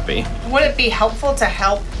not happy. Would it be helpful to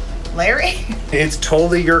help Larry? It's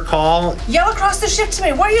totally your call. Yell across the ship to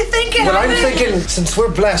me. What are you thinking? Well, I'm thinking, since we're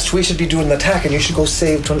blessed, we should be doing the attack, and you should go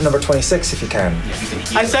save number 26 if you can.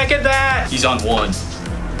 I second that. He's on 1.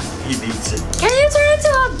 He needs it. Can you turn into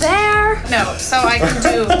a bear? No, so I can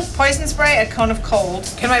do poison spray, a cone of cold.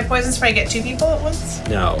 Can my poison spray get 2 people at once?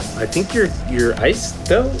 No, I think your ice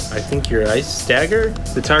though. I think your ice stagger.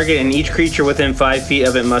 The target and each creature within 5 feet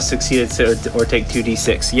of it must succeed or take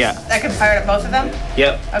 2d6. Yeah. I can fire it at both of them?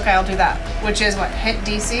 Yep. Okay, I'll do that. Which is what, hit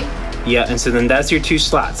DC? Yeah, and so then that's your 2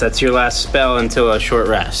 slots. That's your last spell until a short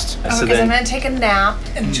rest. Oh, So because I'm then, gonna take a nap,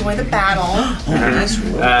 enjoy the battle.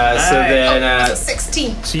 so then,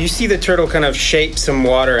 16. so you see the turtle kind of shape some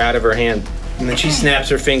water out of her hand, and then she snaps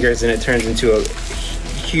her fingers, and it turns into a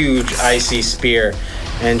huge icy spear,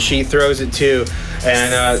 and she throws it too.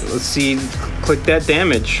 And let's see, click that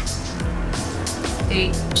damage.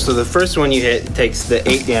 8. So the first one you hit takes the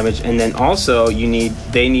 8 damage, and then also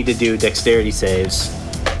they need to do dexterity saves.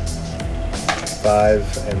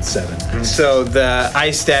 5 and 7. So the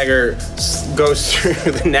ice dagger goes through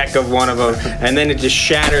the neck of one of them, and then it just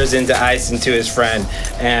shatters into ice into his friend,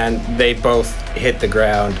 and they both hit the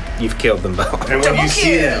ground. You've killed them both. And when you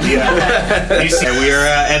see it, you see And we are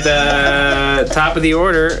at the top of the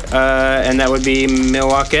order, and that would be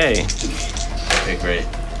MILWAUKEE. Okay, great.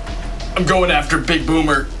 I'm going after Big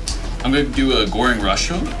Boomer. I'm gonna do a goring rush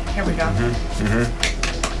to him. Here we go.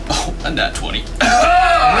 Oh, a nat 20.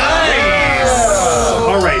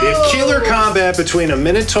 All right, if killer combat between a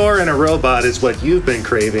minotaur and a robot is what you've been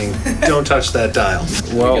craving, don't touch that dial.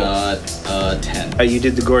 Well, We got 10. you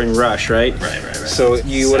did the Gordon Rush, right? Right. So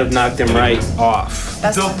you would have knocked him right off.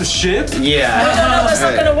 That's Off the ship? Yeah. No, that's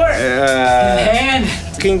not gonna work. And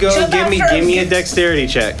You can go Jump give after me him. a dexterity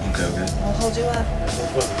check. Okay. I'll hold you up.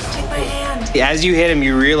 Take my hand. As you hit him,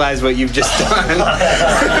 you realize what you've just done.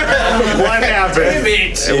 What happened?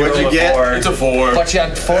 What'd you get? It's a 4. But you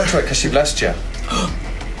had 4 to it because she blessed you.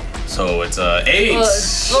 So it's a 8. We'll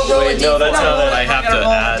roll a no, that's D4. not it. I have to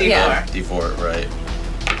add Yeah. D4, right?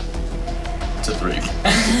 It's a 3.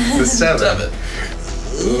 The 7. 7.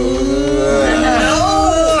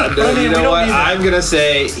 You know what? I'm gonna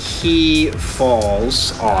say he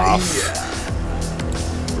falls off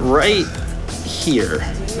right here.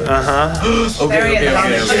 Okay.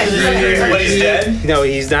 But he's dead? No,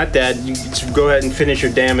 he's not dead. You should go ahead and finish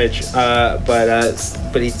your damage. But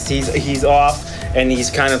he's off, and he's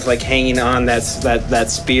kind of like hanging on that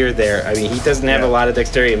spear there. I mean, he doesn't have a lot of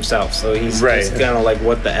dexterity himself, so he's just kind of like,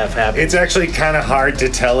 what the F happened? It's actually kind of hard to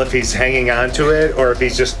tell if he's hanging on to it or if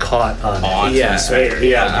he's just caught on it.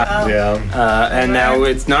 And now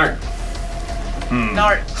it's Nart.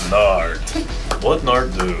 Nart. Nart. What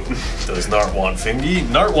Nart do? Does Nart want fingy?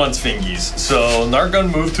 Nart wants fingies. So Nart gonna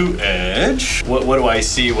move to edge. What do I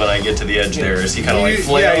see when I get to the edge there? Is he kind of like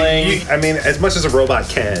flailing? I mean, as much as a robot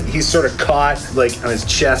can. He's sort of caught like on his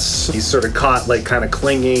chest. He's sort of caught like kind of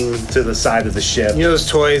clinging to the side of the ship. You know those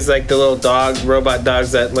toys, like the little robot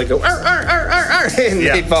dogs that like go arr, arr, arr, arr, arr, and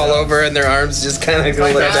they fall over and their arms just kind of go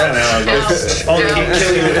like that. Only he'd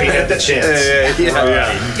kill you if he had the chance.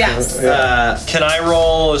 Yes. Can I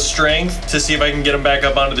roll a strength to see if I can get him back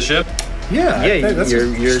up onto the ship? Yeah, that's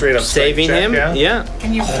you're straight up saving him. Yeah.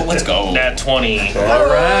 Can you? Let's go. Nat 20. All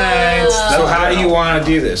right. So how do you want to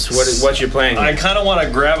do this? What's your plan? I kind of want to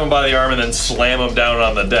grab him by the arm and then slam him down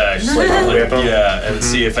on the deck. And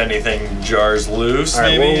see if anything jars loose. All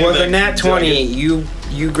right, maybe. well, with a nat 20,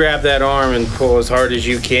 you grab that arm and pull as hard as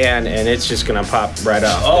you can, and it's just gonna pop right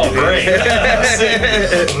off. Oh, great.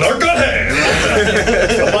 Nart got hand.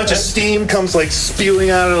 A bunch of steam comes like spewing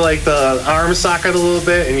out of like the arm socket a little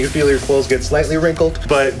bit, and you feel your clothes get slightly wrinkled,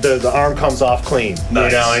 but the arm comes off clean.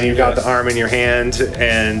 Nice. You know, and you've got the arm in your hand,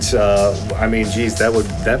 and I mean, geez,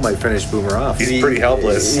 that might finish Boomer off. He's pretty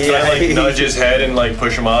helpless. Can I like nudge his head and like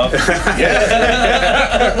push him off? With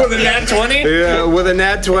a nat 20? Yeah, with a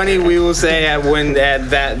nat 20, we will say when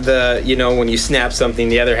you snap something,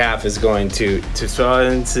 the other half is going to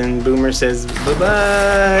silence, and Boomer says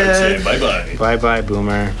bye-bye. I'd say bye-bye. Bye-bye,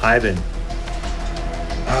 Boomer. Ivan.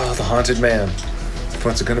 Oh, the haunted man.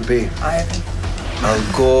 What's it gonna be? Ivan.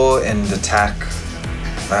 I'll go and attack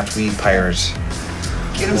that wee pirate.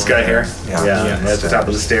 This guy here? Yeah. At the top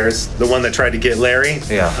of the stairs. The one that tried to get Larry?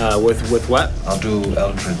 Yeah. With what? I'll do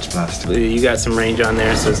Eldritch Blast. You got some range on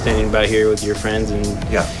there, so standing about here with your friends and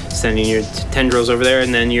sending your tendrils over there,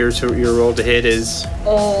 and then your roll to hit is...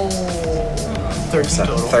 13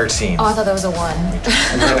 total. 13. Oh, I thought that was a 1.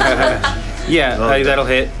 That'll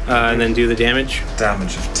hit, and then do the damage.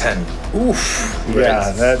 Damage of 10. Oof.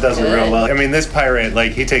 Yeah, that doesn't real well. I mean, this pirate,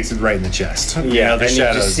 like, he takes it right in the chest. Yeah, you know, the and you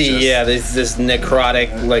just see, there's this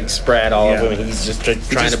necrotic, like, spread all over him. He's just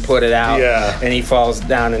trying to put it out. Yeah. And he falls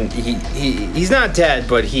down, and he's not dead,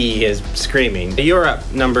 but he is screaming. You're up,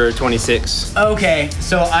 number 26. Okay,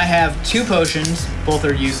 so I have 2 potions. Both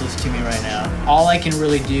are useless to me right now. All I can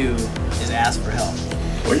really do is ask for help.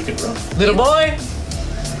 Or you can run. Little boy!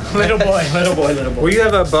 Little boy. Well, you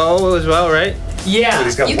have a bow as well, right? Yeah. But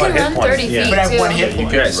he's got You one can hit run point. 30 feet, But I have too. 1 hit point.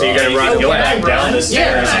 Okay, so you gotta run. Go Yeah, back down the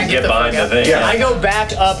stairs and get behind the thing. I go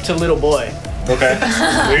back up to little boy. Okay.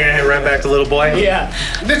 You're gonna run back to little boy? Yeah.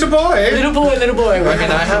 Little boy! Little boy. I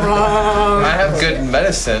mean, I have good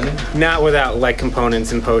medicine. Not without like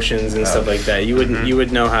components and potions and stuff like that. You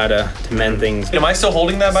would know how to mend things. Am I still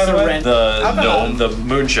holding that, by the way? The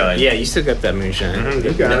moonshine. Yeah, you still got that moonshine.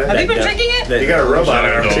 You got it. Have you been drinking it? You got a robot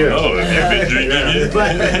arm, too. Oh, have you been drinking it?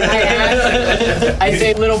 But I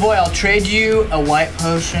say, little boy, I'll trade you a white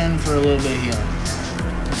potion for a little bit of healing.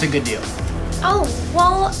 It's a good deal. Oh,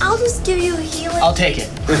 well, I'll just give you healing. I'll take it.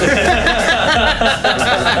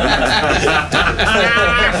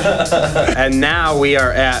 And now we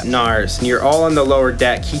are at Nars. And you're all on the lower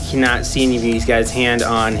deck. He cannot see any of these guys' hand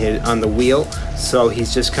on the wheel, so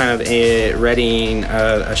he's just kind of readying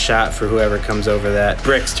a shot for whoever comes over that.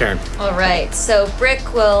 Brick's turn. All right, so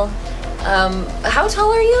Brick will. How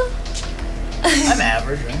tall are you? I'm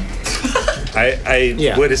average, right?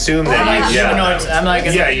 I would assume that. I'm like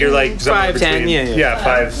you're like 5'10",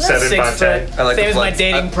 yeah, 5'7", 5'10". I like Same the as my blood.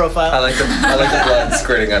 dating profile. I like the blood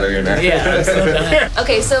squirting out of your neck. Yeah.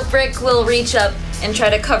 Okay, so Brick will reach up and try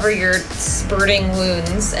to cover your spurting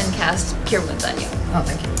wounds and cast Cure Wounds on you. Oh,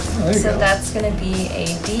 thank you. So that's gonna be a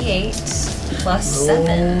D8 plus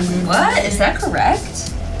 7. What? Is that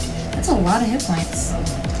correct? That's a lot of hit points.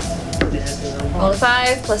 Roll a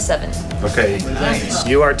 5 plus 7. Okay. Nice.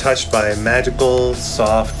 You are touched by magical,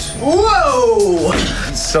 soft. Whoa!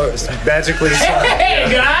 So magically soft.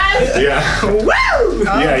 Hey guys! Yeah. Woo!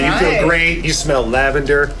 Yeah, you feel great. You smell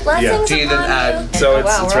lavender. Blessings Do you then upon add- you. So Oh, it's,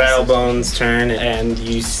 wow, it's we're awesome. Rattlebone's turn, and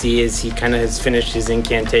you see as he kind of has finished his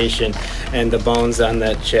incantation, and the bones on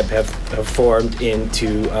that ship have formed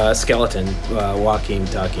into skeleton, walking,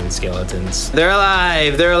 talking skeletons. They're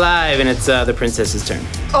alive, and it's the princess's turn.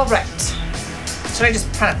 All right. Should I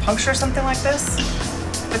just kind of puncture something like this?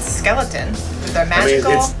 If it's a skeleton, they're I mean,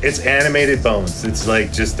 magical. it's animated bones. It's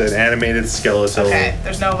like just an animated skeletal. Okay,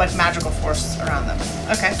 there's no like magical force around them.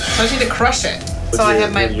 Okay, so I just need to crush it. So I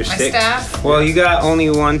have my stick? staff. Well, you got only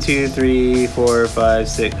 1, 2, 3, 4, 5,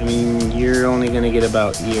 6. I mean, you're only gonna get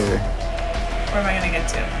about here. Where am I gonna get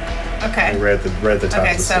to? Okay. Right at the top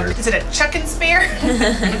Okay, of the so stairs. is it a chucking spear?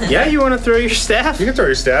 Yeah, you want to throw your staff? You can throw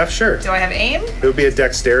your staff, sure. Do I have aim? It would be a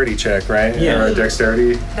dexterity check, right? Yeah. Or a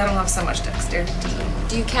dexterity. I don't have so much dexterity.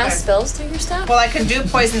 Do you cast spells through your staff? Well, I can do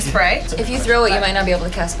poison spray. If you throw it, you might not be able to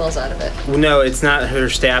cast spells out of it. No, it's not her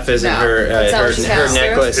staff. Isn't No, her it's not what she her casts through?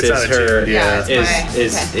 necklace? It's Is not a her shield, yeah.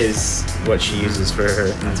 it's is what she uses for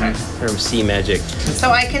her her sea magic. So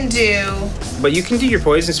I can do. But you can do your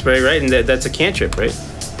poison spray, right? And that's a cantrip, right?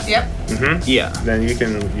 Yep, Yeah. Then you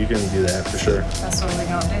can do that for sure. that's what we're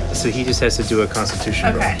gonna do. So he just has to do a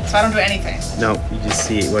Constitution Okay, so I don't do anything. roll. No, you just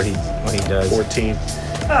see what he does. 14.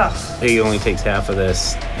 Oh, He only takes half of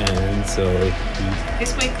this, and so he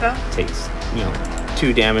he's weak though. takes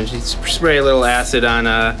 2 damage. You spray a little acid on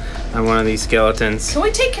one of these skeletons. Can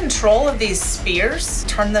we take control of these spears?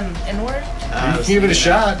 Turn them inward? Give it a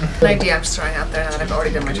shot. An idea I'm just throwing out there now that I've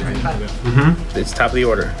already done my turn. It's top of the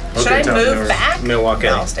order. Should Okay, I top move number. back? Milwaukee.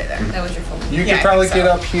 No, I'll stay there. That was your full. You Yeah, could probably I think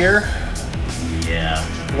get so. up here, Yeah.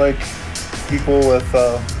 like equal with.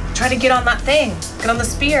 Try to get on that thing. Get on the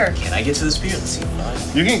spear. Can I get to the spear? Let's see if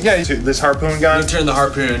I You can this harpoon I'm gun. gonna turn the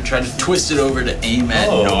harpoon, try to twist it over to aim at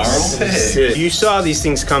Gnarl. You saw these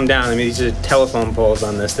things come down. I mean, these are telephone poles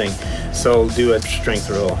on this thing. So do a strength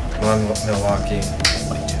roll. One Milwaukee.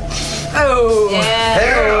 Oh.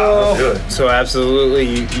 Yeah. Do it. So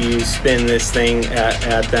absolutely, you spin this thing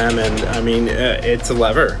at them, and I mean, it's a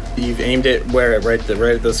lever. You've aimed it where? Right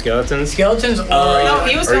at those skeletons. Skeletons or No,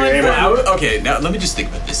 he was Are you going aiming for. Okay, now let me just think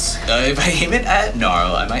about this. If I aim it at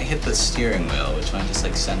Gnarl, I might hit the steering wheel, which might just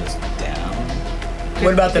like send us down.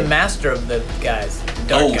 what about the master of the guys? The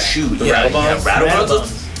dark Oh guy? shoot! The Yeah, Rattlebones?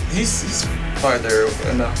 Rattlebones. He's farther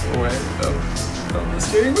enough away from the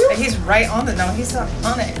steering wheel. He's right on the. No, he's not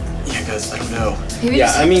on it. Yeah, guys, I don't know. Maybe Yeah,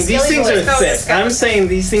 just I hit mean, the these skelly things boy. are Throw the thick. skeleton. I'm saying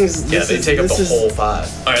these things. Yeah, this they is- take up this the is- whole 5.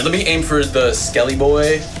 All right, let me aim for the Skelly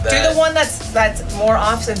boy. Do the one that's more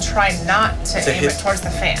often. Try not to aim hit- it towards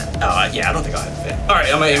the fan. Yeah, I don't think I'll hit it. All right,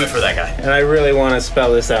 I'm gonna aim it for that guy. And I really want to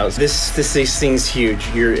spell this out. This thing's huge.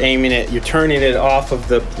 You're aiming it. You're turning it off of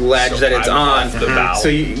the ledge So that it's I'm on. off the bow. So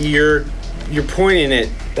you're pointing it.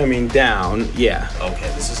 I mean, down. Yeah. Okay,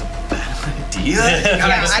 this is a bad idea.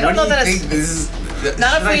 Yeah, I don't know that it's. This is.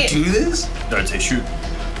 Not Should I if we- do this? No, I'd say shoot.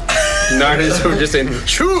 Nart is just saying,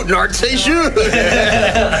 shoot, Nart, say shoot.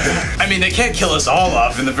 I mean, they can't kill us all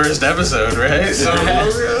off in the first episode, right? So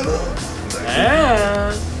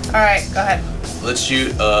All right, go ahead. let's shoot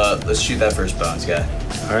that first bones guy.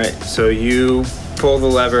 All right, so you pull the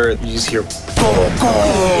lever. You just hear,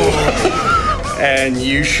 and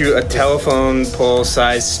you shoot a telephone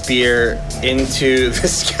pole-sized spear into the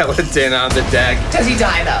skeleton on the deck. Does he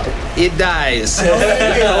die though? It dies. Oh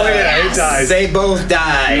yeah, it dies. They both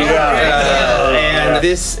die. And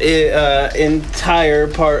this entire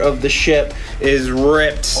part of the ship is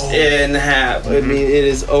ripped in half. I mean, it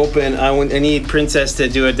is open. I need Princess to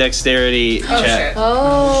do a dexterity check. Shit.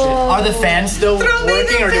 Oh. Are the fans still Throw me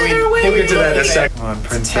working, the or do we? feather We'll get to that in a second. Come on, 10.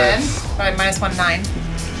 princess. All right, -1, 9.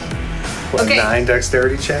 What, Okay. 9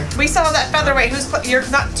 dexterity check? We saw that featherweight. You're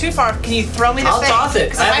not too far. Can you throw me the I'll thing? toss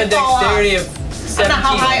it. 'Cause I have a might fall dexterity off. of I 17. don't know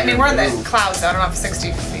how high. I mean, we're in the clouds, so I don't know if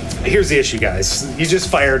 60 feet. Here's the issue, guys. You just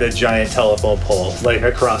fired a giant telephone pole like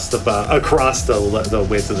across the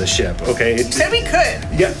width of the ship. Okay. You said we could.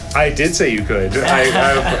 Yeah, I did say you could.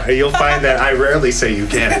 You'll find that I rarely say you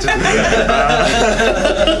can't.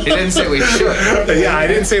 He didn't say we should. Yeah, I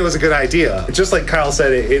didn't say it was a good idea. Just like Kyle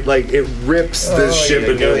said, it rips the ship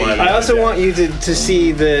a new one. I also want you to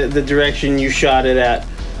see the direction you shot it at.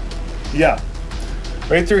 Yeah,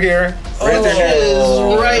 right through here.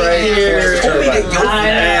 Right here.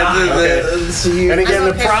 And again,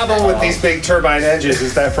 the problem with these big turbine edges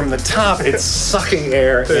is that from the top, it's sucking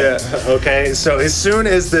air. Yeah. Okay, so as soon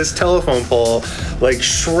as this telephone pole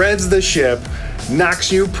shreds the ship,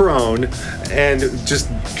 knocks you prone, and just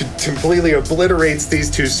completely obliterates these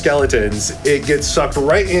two skeletons. It gets sucked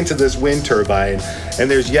right into this wind turbine, and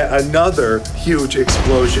there's yet another huge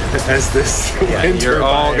explosion as this wind You're turbine.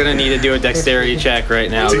 all gonna need to do a dexterity check right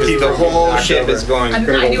now. To keep the it whole knocked ship over. is going. I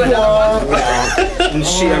do another one. I'm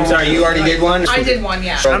sorry, you already did one? I did one,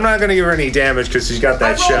 yeah. I'm not going to give her any damage because she's got I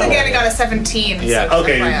that rolled shell. again and got a 17. Yeah. So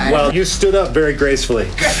Okay. FYI. Well, you stood up very gracefully.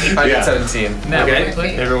 I got 17. Okay.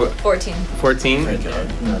 Everyone. 14. 14. I did a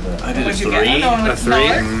What'd you 3. get? A 3.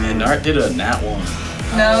 And Nart did a nat 1.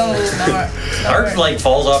 No, Nart like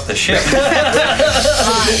falls off the ship.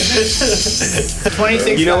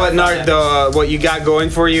 26. You know what, Nart? What you got going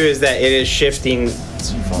for you is that it is shifting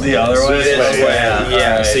The other way. this way. Yeah.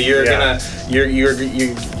 Yeah. So you're Yeah.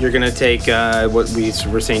 you're gonna take what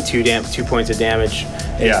we're saying 2 points of damage.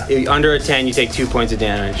 Yeah. Under a 10, you take 2 points of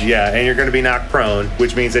damage. Yeah, and you're going to be knocked prone,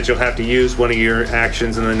 which means that you'll have to use one of your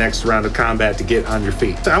actions in the next round of combat to get on your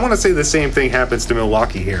feet. So I want to say the same thing happens to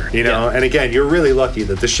MILWAUKEE here, you know? And again, you're really lucky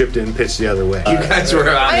that the ship didn't pitch the other way. You guys were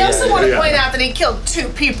on I also want to Yeah. point out that he killed 2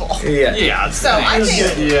 people. Yeah. Yeah. So I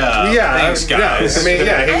think. Yeah, Thanks, guys. I mean,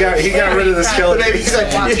 yeah, he got rid of the skeleton.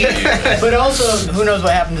 But also, who knows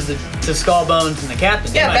what happened to Skull Bones and the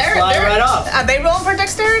captain? They Yeah, might fly right off. Are they rolling for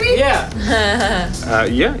dexterity? Yeah.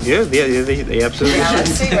 They absolutely Yeah, let's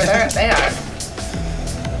should. see where they are.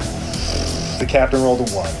 The captain rolled a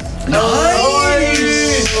 1.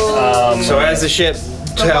 So as the ship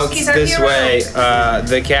tilts Milwaukee's our this hero. way,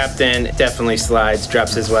 the captain definitely slides,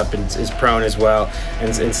 drops his weapons, is prone as well,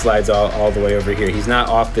 and slides all the way over here. He's not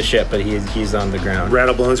off the ship, but he's on the ground.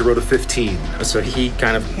 Rattlebones rolled a 15. So he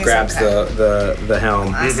kind of He's grabs okay. the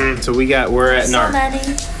helm. So we're at So Nart. many.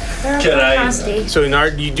 They're Can I- frosty. So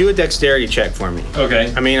Nart, you do a dexterity check for me.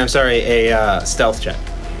 Okay. I mean, I'm sorry, a stealth check.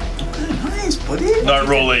 Nice, buddy. Not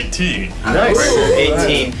roll 18. Nice.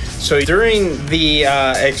 18. So during the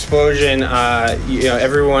explosion,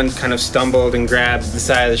 everyone kind of stumbled and grabbed the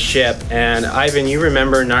side of the ship. And Ivan, you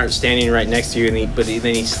remember Nart standing right next to you, and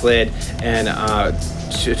then he slid. And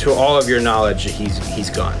to all of your knowledge, he's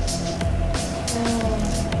gone.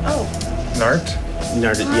 Nart?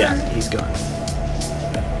 Nart, yeah, he's gone.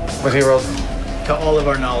 What he rolled? To all of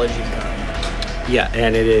our knowledge, he's gone. Yeah,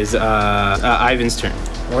 and it is Ivan's turn.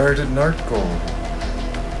 Where did Nart go?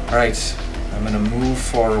 Right, I'm gonna move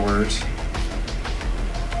forward.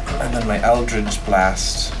 And then my Eldritch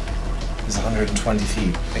Blast is 120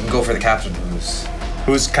 feet. I can go for the captain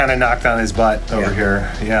Who's kind of knocked on his butt over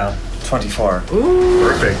here. Yeah. 24.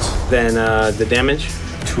 Perfect. Then the damage.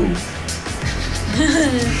 2.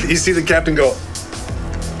 You see the captain go,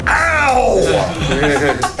 ow!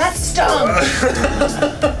 That stung.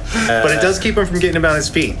 But it does keep him from getting him on his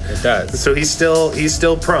feet. It does. So he's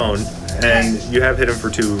still prone, and you have hit him for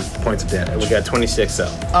 2 points of damage. We got 26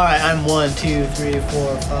 up. All right, I'm 1, 2, 3,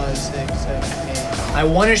 4, 5, 6, 7, 8. I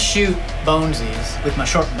want to shoot Bonesies with my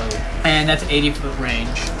short bow, and that's 80-foot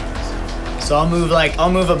range. So I'll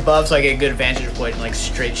move above so I get a good vantage point, like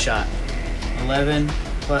straight shot. 11,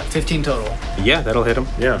 15 total. Yeah, that'll hit him.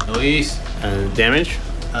 Yeah. Nice. Damage.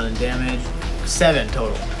 Damage, 7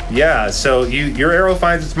 total. Yeah, so your arrow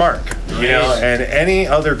finds its mark, you know, and any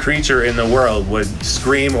other creature in the world would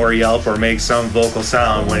scream or yelp or make some vocal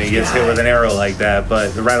sound when he gets hit with an arrow like that,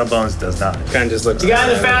 but the Rattlebones does not. Kind of just looks. You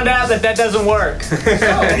guys have found out that doesn't work.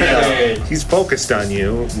 Yeah. He's focused on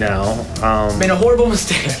you now. Made a horrible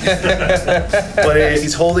mistake. But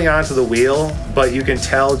he's holding onto the wheel, but you can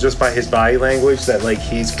tell just by his body language that like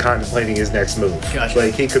he's contemplating his next move. Gotcha.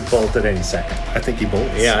 Like he could bolt at any second. I think he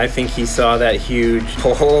bolts. Yeah, I think he saw that huge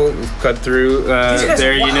hole cut through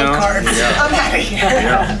there, you know. I'm out of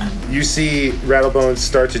here. You see Rattlebones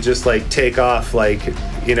start to just like take off, like,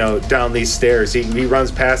 you know, down these stairs. He runs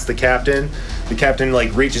past the captain. The captain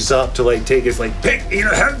like reaches up to like take his like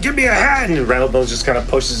give me a hand, and Rattlebones just kind of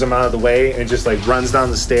pushes him out of the way and just like runs down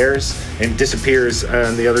the stairs and disappears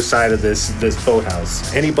on the other side of this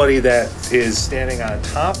boathouse. Anybody that is standing on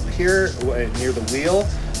top here near the wheel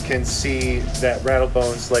can see that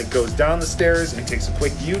Rattlebones like goes down the stairs and takes a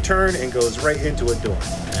quick U-turn and goes right into a door.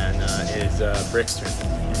 And it is Brick's turn.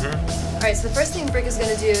 All right, so the first thing Brick is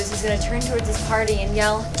gonna do is he's gonna turn towards his party and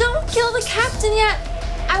yell, "Don't kill the captain yet!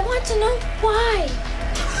 I want to know why.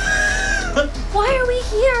 Why are we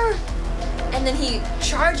here?" And then he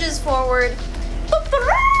charges forward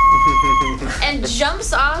and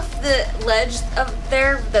jumps off the ledge of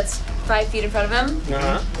there that's 5 feet in front of him.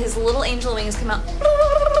 His little angel wings come out,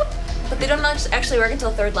 but they don't actually work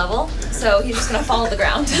until 3rd level, so he's just gonna fall to the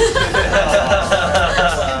ground.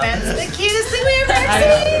 That's the cutest thing we ever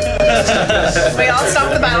seen. We all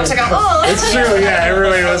stopped the battle to go, oh. It's true, yeah.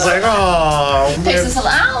 Everybody was like, oh. Takes us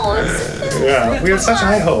allowance. Yeah, we had such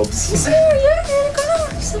high hopes. Sir, you're gonna go.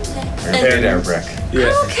 Hey there, Brick.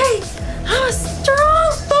 Yeah. Okay, I'm a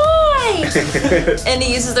strong boy. And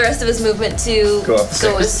he uses the rest of his movement to Go go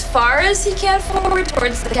upstairs. as far as he can forward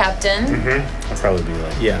towards the captain. I'll probably be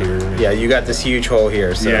like here. Yeah, you got this huge hole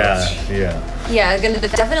here. So Yeah. Yeah, gonna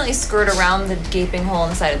definitely skirt around the gaping hole in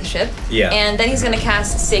the side of the ship. Yeah. And then he's gonna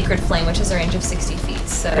cast Sacred Flame, which has a range of 60 feet.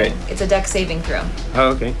 So Great. it's a dex saving throw. Oh,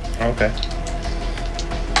 okay. Okay.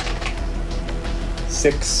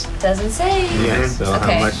 6. Doesn't say. Yeah. So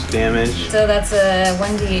Okay. how much damage? So that's a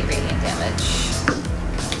 1d8 radiant damage.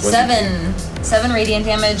 7 radiant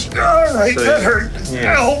damage. All right, So- that hurt.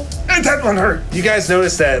 Yeah. Ow, that one hurt. You guys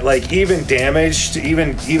notice that, like, even damaged,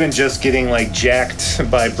 even just getting like jacked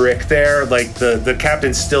by Brick there, like the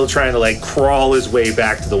captain's still trying to like crawl his way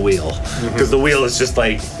back to the wheel because the wheel is just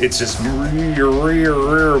like it's just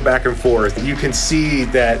rear back and forth. You can see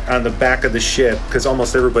that on the back of the ship because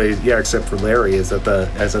almost everybody, except for Larry, is at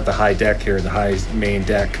the high deck here, the high main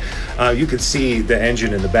deck. You can see the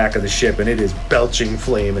engine in the back of the ship, and it is belching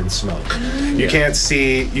flame and smoke. You can't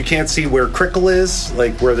see where Crickle is,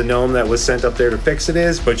 like where the gnome that was sent up there to fix it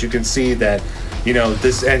is, but you can see that,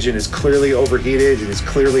 this engine is clearly overheated, it is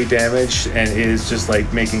clearly damaged, and it is just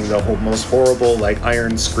like making the most horrible like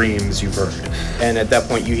iron screams you've heard. And at that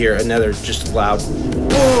point, you hear another just loud,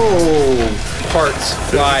 whoa! Parts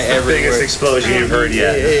fly everywhere. Biggest explosion you've heard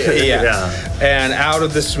yet. Yeah. And out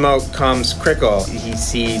of the smoke comes Crickle. He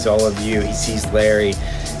sees all of you. He sees Larry,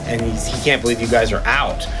 and he can't believe you guys are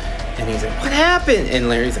out. And he's like, "What happened?" And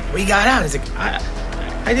Larry's like, "We got out." He's like,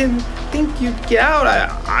 "I didn't think you'd get out.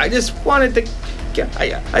 I just wanted to.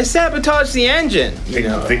 I sabotaged the engine."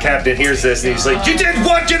 The captain hears this and he's like, "You did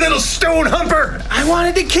what, you little stone humper?" "I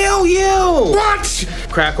wanted to kill you." "What?"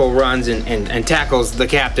 Crackle runs and tackles the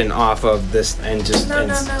captain off of this and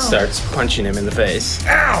starts punching him in the face.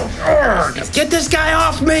 "Ow! Arrgh. Get this guy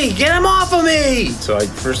off me! Get him off of me! So I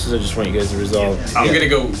just want you guys to resolve. I'm gonna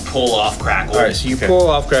go pull off Crackle. All right, so you pull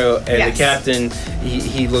off Crackle, and Yes. the captain,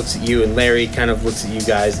 he looks at you, and Larry kind of looks at you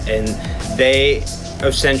guys, and they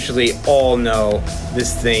essentially all know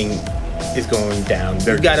this thing is going down.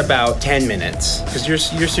 You've got about 10 minutes, because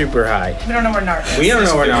you're super high. We don't know where Nart is. We don't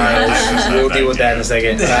know where Nart is. We'll deal with that in a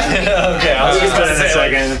second. Okay, I was just gonna say,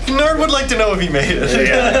 second. Nerd would like to know if he made it.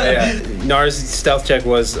 Yeah. Nar's stealth check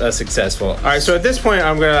was successful. All right, so at this point,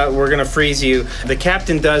 we're gonna freeze you. The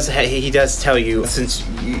captain does tell you, since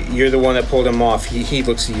you're the one that pulled him off. He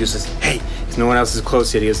looks at you and says, "Hey, if no one else is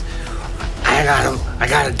close yet," he goes, "I got him. I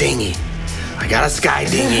got a dinghy. I got a sky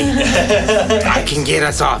dinghy. I can get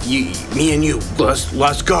us off. Me and you.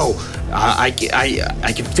 Let's go. I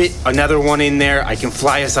can fit another one in there. I can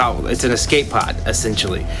fly us out. It's an escape pod,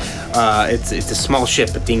 essentially. It's a small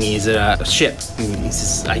ship. A dinghy is a ship. And he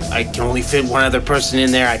says, I can only fit one other person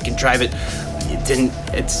in there. I can drive it.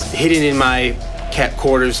 It's hidden in my cat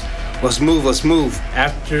quarters. Let's move.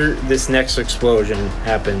 After this next explosion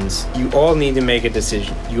happens, you all need to make a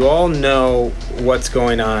decision. You all know what's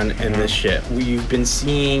going on in this ship. You've been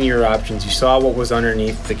seeing your options. You saw what was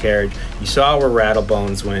underneath the carriage. You saw where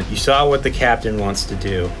Rattlebones went. You saw what the captain wants to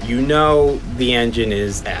do. You know the engine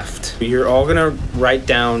is effed. You're all gonna write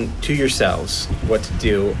down to yourselves what to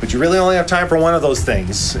do. But you really only have time for one of those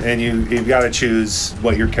things, and you've got to choose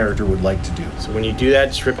what your character would like to do. So when you do that,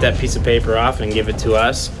 just rip that piece of paper off and give it to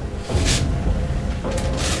us.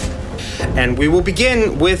 And we will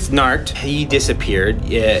begin with Nart. He disappeared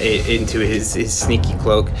into his sneaky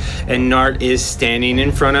cloak, and Nart is standing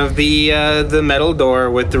in front of the metal door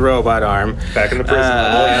with the robot arm. Back in the prison.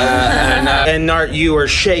 And Nart, you are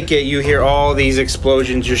shaking. You hear all these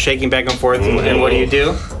explosions. You're shaking back and forth. And what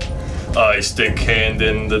do? I stick hand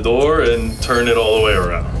in the door and turn it all the way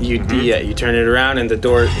around. You turn it around, and the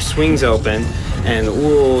door swings open. And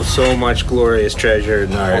so much glorious treasure,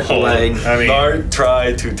 Nart. Nart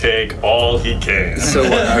tried to take all he can. So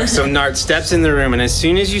Nart steps in the room, and as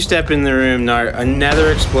soon as you step in the room, Nart,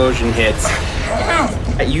 another explosion hits.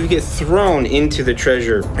 You get thrown into the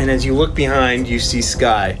treasure, and as you look behind, you see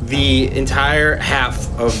sky. The entire half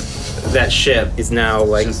of that ship is now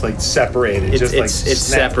just like separated. It's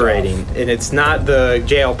separating, and it's not the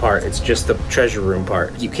jail part. It's just the treasure room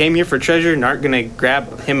part. You came here for treasure. Nart gonna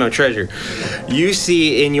grab him a treasure. You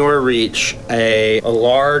see in your reach a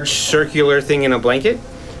large circular thing in a blanket.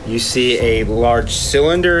 You see a large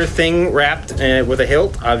cylinder thing wrapped with a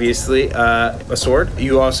hilt, obviously a sword.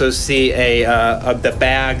 You also see the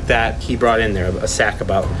bag that he brought in there, a sack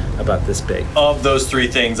about this big. Of those three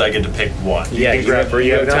things, I get to pick one. Yeah, you have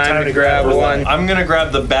time to grab one. I'm gonna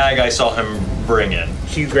grab the bag I saw him bring in.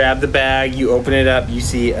 You grab the bag, you open it up, you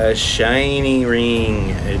see a shiny ring.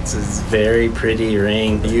 It's a very pretty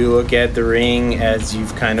ring. You look at the ring as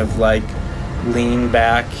you've kind of like lean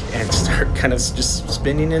back and start kind of just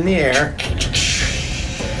spinning in the air.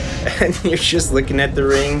 And you're just looking at the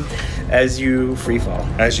ring as you free fall.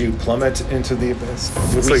 As you plummet into the abyss.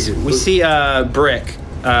 We see Brick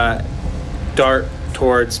dart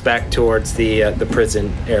back towards the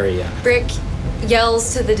prison area. Brick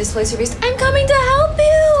yells to the displacer beast, "I'm coming to help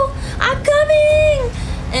you! I'm coming!"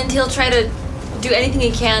 And he'll try to do anything he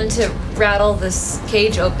can to rattle this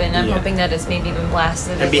cage open. I'm hoping that it's maybe been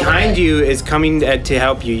blasted. And behind you is coming to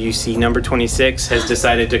help you. You see number 26 has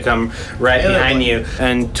decided to come right behind you.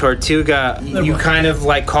 And Tortuga, you kind of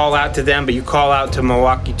like call out to them, but you call out to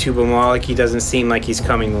MILWAUKEE too, but MILWAUKEE doesn't seem like he's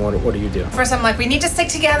coming. What do you do? First, I'm like, we need to stick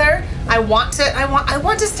together. I want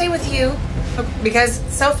to stay with you because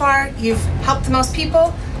so far you've helped the most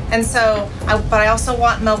people. And so, but I also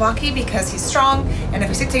want MILWAUKEE because he's strong, and if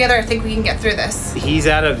we stick together, I think we can get through this. He's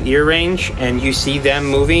out of ear range, and you see them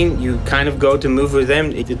moving. You kind of go to move with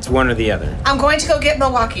them. It's one or the other. I'm going to go get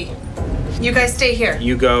MILWAUKEE. You guys stay here.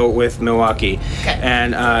 You go with MILWAUKEE. Okay.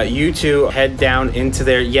 And you two head down into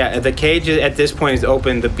there. Yeah, the cage at this point is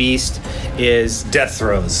open. The beast is... Death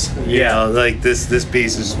throes. Yeah. Like this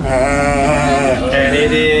beast is... And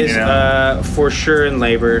it is for sure in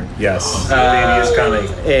labor. Yes. The baby is coming.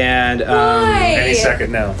 And Why? Any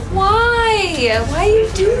second now. Why? Why do you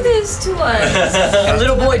do this to us?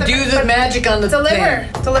 Little boy, do the magic on the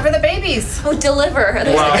Deliver the babies. Oh, deliver.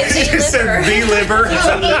 Wow. You said the liver.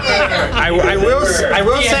 I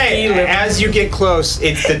will say, as you get close,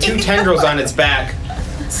 it's the two tendrils on its back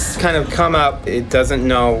kind of come up. It doesn't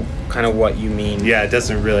know kind of what you mean. Yeah, it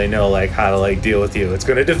doesn't really know like how to like deal with you. It's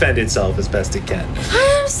going to defend itself as best it can.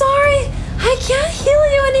 I'm sorry. I can't heal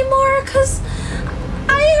you anymore because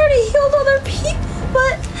I already healed other people,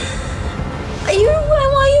 but I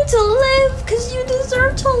want you to live because you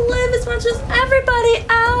deserve to live as much as everybody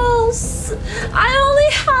else. I only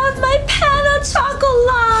have my chocolate.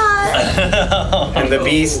 And the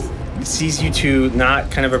beast sees you two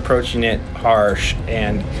not kind of approaching it harsh,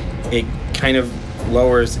 and it kind of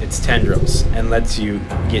lowers its tendrils and lets you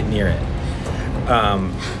get near it.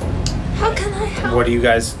 How can I help? What do you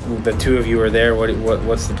guys, the two of you are there,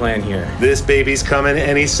 what's the plan here? This baby's coming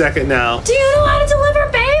any second now. Do you know how to deliver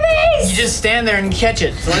babies? You just stand there and catch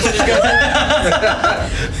it. So let's just go.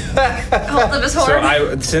 Hold up his horn.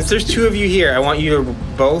 So since there's two of you here, I want you to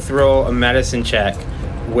both roll a medicine check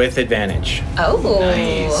with advantage. Oh.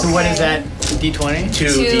 Nice. So what is that? D20? Two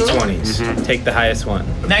D20s. Take the highest one.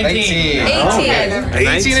 19.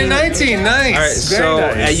 18 and 19. Nice. All right, so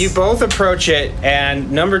nice. you both approach it,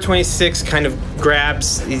 and number 26 kind of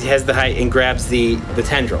grabs, he has the height, and grabs the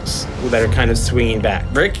tendrils that are kind of swinging back.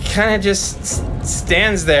 Rick kind of just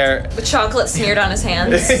stands there. With chocolate smeared on his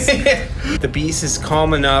hands. The beast is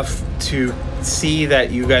calm enough to see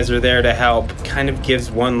that you guys are there to help, kind of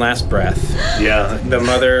gives one last breath. Yeah. The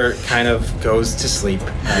mother kind of goes to sleep.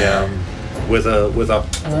 Yeah. With a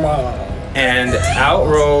and out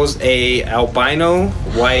rolls a albino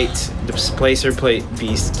white displacer plate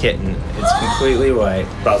beast kitten. It's completely white.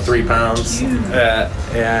 About 3 pounds.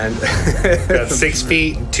 And got 6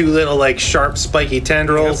 feet, 2 little like sharp spiky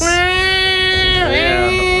tendrils.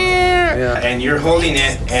 And you're holding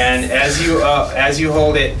it, and as you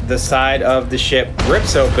hold it, the side of the ship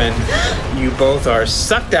rips open. You both are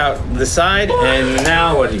sucked out the side, and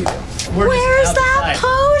now what do you do? Where's that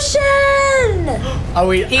potion?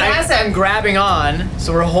 Oh, I'm grabbing on,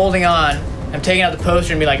 so we're holding on. I'm taking out the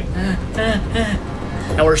potion and be like,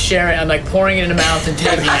 and we're sharing. I'm like pouring it in the mouth and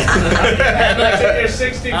taking it. I'm like, You're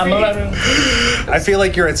 60 feet. I feel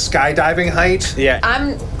like you're at skydiving height. Yeah.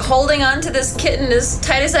 I'm holding on to this kitten as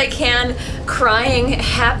tight as I can, crying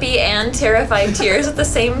happy and terrified tears at the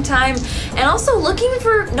same time, and also looking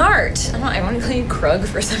for Nart. I want to call you Krug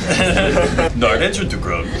for some reason. Nart answered to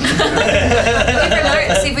Krug. Looking for Nart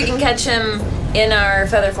and see if we can catch him in our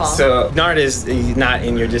feather fall. So Nart is not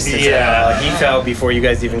in your distance at all. He fell before you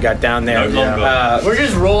guys even got down there. We're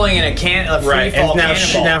just rolling in a free fall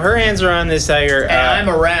cannonball. Now her hands are on this side. And I'm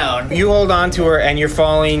around. You hold on to her, and you're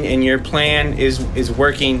falling, and your plan is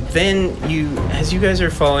working. Then as you guys are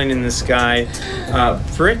falling in the sky,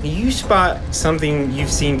 Britt, you spot something you've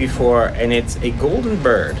seen before, and it's a golden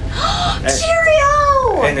bird.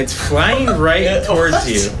 Cheerio! And it's flying right towards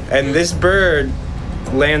you. And this bird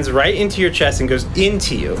lands right into your chest and goes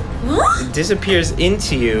into you. It disappears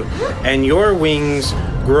into you, and your wings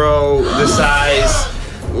grow the size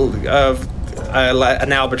of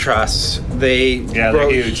an albatross. They grow they're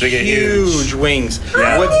huge. They get huge wings.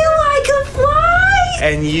 I knew I could fly!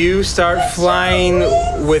 And you start flying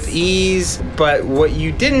with ease, but what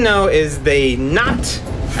you didn't know is they knocked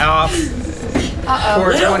off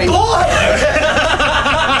 420.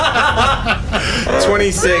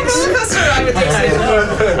 26.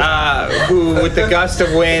 Who, with the gust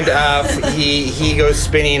of wind, he goes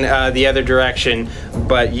spinning the other direction.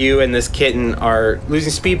 But you and this kitten are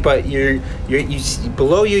losing speed. But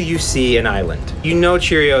below you see an island. You know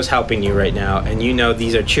Cheerio's helping you right now, and you know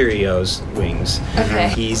these are Cheerio's wings. Okay.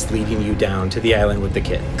 He's leading you down to the island with the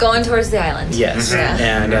kitten. Going towards the island. Yes. Yeah.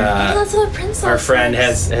 And that's what a princess our friend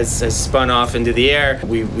is. has spun off into the air.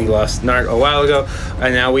 We lost Nart a while ago,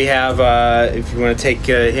 and now we have. If you want to take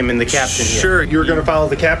him and the captain here. Sure, you were going to follow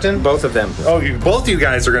the captain? Both of them. Oh, both you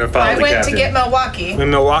guys are going to follow the captain. I went to get Milwaukee. When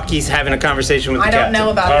Milwaukee's having a conversation with the captain. I don't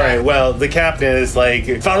know about All that. right, well, the captain is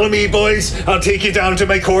like, follow me, boys. I'll take you down to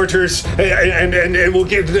my quarters, and we'll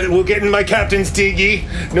get in my captain's dinghy.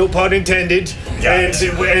 No pun intended.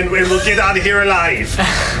 And we'll get out of here alive.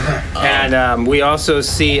 And we also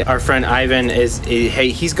see our friend Ivan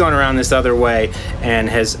he's gone around this other way and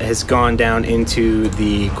has gone down into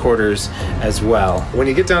the quarters as well. When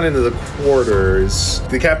you get down into the quarters,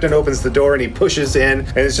 the captain opens the door and he pushes in,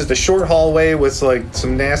 and it's just a short hallway with like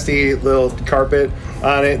some nasty little carpet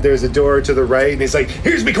on it. There's a door to the right, and he's like,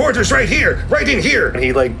 here's me quarters right here, right in here. And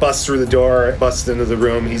he like busts through the door, busts into the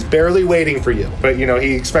room. He's barely waiting for you, but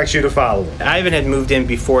he expects you to follow him. Ivan had moved in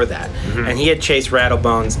before that, and he had chased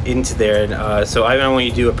Rattlebones into there. And so Ivan, I want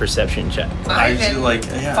you to do a perception check. Ivan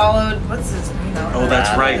followed, what's his, Oh,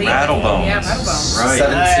 that's right, Rattlebones. Yeah, Rattlebones. Right.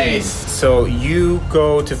 17. So you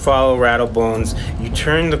go to follow Rattlebones, you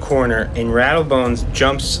turn the corner, and Rattlebones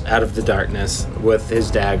jumps out of the darkness with his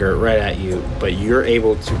dagger right at you, but you're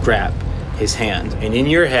able to grab his hand. And in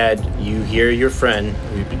your head, you hear your friend,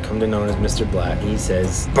 who you've become to know as Mr. Black, he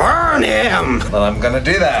says, "Burn him!" Well, I'm gonna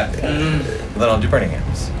do that. Then I'll do burning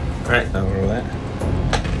hands. Alright, I'll roll that.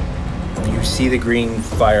 You see the green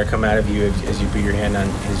fire come out of you as you put your hand on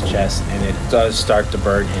his chest, and it does start to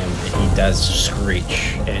burn him, and he does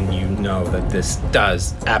screech, and you know that this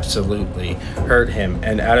does absolutely hurt him.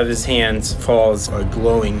 And out of his hands falls a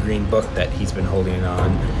glowing green book that he's been holding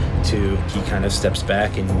on to. He kind of steps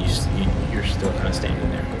back, and you're still kind of standing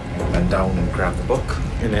there. Bend down and grab the book.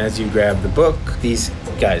 And as you grab the book, these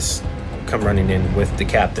guys come running in with the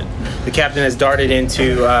captain. The captain has darted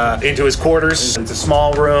into his quarters. It's a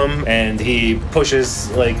small room, and he pushes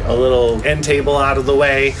like a little end table out of the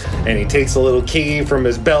way, and he takes a little key from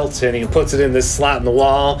his belt and he puts it in this slot in the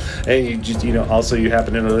wall. And you just, also you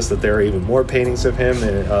happen to notice that there are even more paintings of him.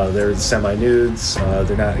 They're semi-nudes.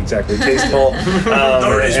 They're not exactly tasteful.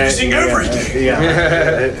 He's missing everything. Yeah.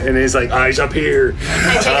 And he's like, eyes up here.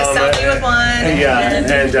 I take a selfie with one.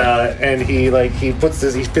 Yeah, and he fits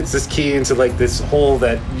this key into like this hole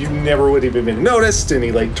that you never would have even noticed, and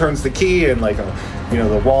he like turns the key, and like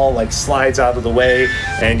the wall like slides out of the way,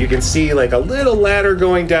 and you can see like a little ladder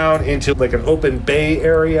going down into like an open bay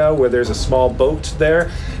area where there's a small boat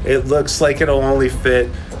there. It looks like it'll only fit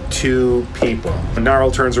 2 people.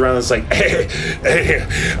 Gnarl turns around and is like, hey,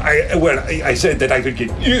 I said that I could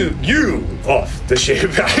get you off the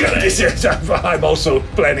ship. I'm also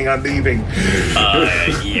planning on leaving.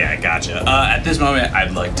 Yeah, gotcha. At this moment,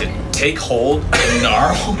 I'd like to take hold of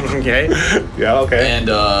Gnarl. Okay. Yeah, okay. And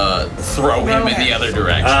throw him in the other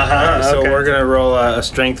direction. So we're gonna roll a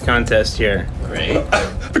strength contest here. Great.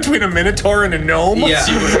 Between a minotaur and a gnome? Yeah.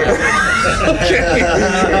 Okay.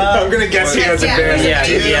 I'm gonna guess he has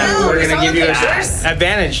advantage. Yeah. We're gonna give you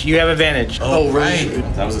advantage. You have advantage. Oh, right.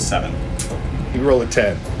 That was a 7. You roll a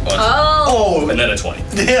 10. Oh, and then a 20.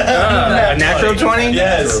 A natural 20?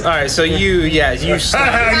 Yes. All right, so you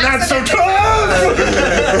not so tough!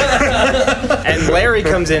 And Larry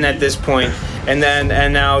comes in at this point, and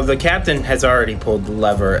now the captain has already pulled the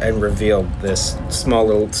lever and revealed this small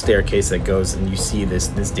little staircase that goes, and you see this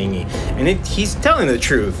dinghy, and he's telling the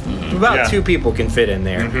truth. About 2 people can fit in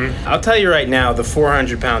there. I'll tell you right now, the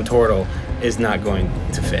 400-pound turtle is not going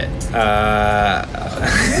to fit.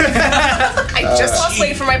 I just lost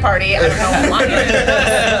weight for my party. I don't know why.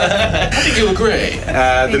 I think you look great.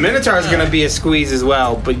 The Minotaur is going to be a squeeze as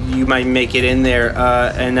well, but you might make it in there.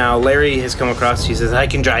 And now Larry has come across. He says, I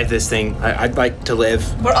can drive this thing. I'd like to live.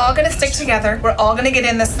 We're all going to stick together. We're all going to get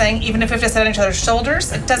in this thing, even if we have to sit on each other's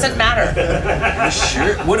shoulders. It doesn't matter.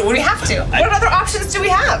 Sure. What we have to. What other options do we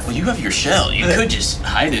have? Well, you have your shell. You could just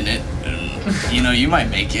hide in it. You might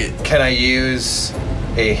make it. Can I use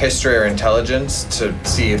a history or intelligence to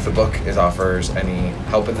see if the book offers any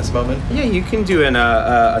help at this moment? Yeah, you can do an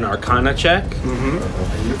Arcana check.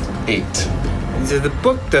 8. So the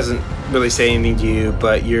book doesn't really say anything to you,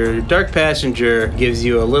 but your dark passenger gives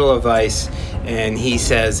you a little advice, and he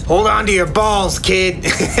says, "Hold on to your balls, kid."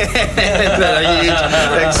 And a huge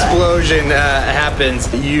explosion happens.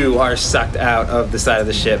 You are sucked out of the side of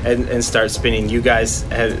the ship and start spinning. You guys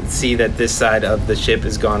see that this side of the ship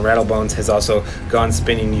is gone. Rattlebones has also gone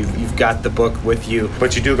spinning. You've got the book with you.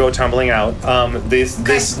 But you do go tumbling out.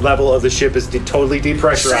 This level of the ship is totally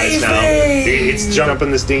depressurized now. It's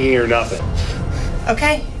jumping this dinghy or nothing.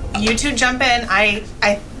 Okay, you two jump in. I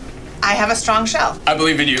have a strong shell. I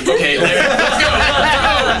believe in you. Okay, Larry, let's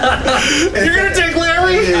go. You're gonna take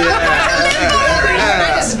Larry?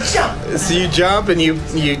 I just jump. So you jump and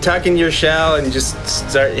you tuck in your shell and just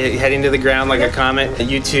start heading to the ground like a comet.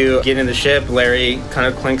 You two get in the ship. Larry kind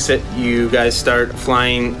of clinks it. You guys start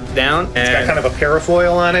flying down. And It's got kind of a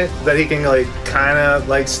parafoil on it that he can kind of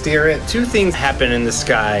steer it. two things happen in the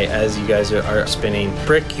sky as you guys are spinning.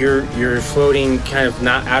 Brick, you're floating kind of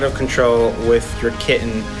not out of control with your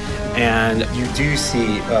kitten, and you do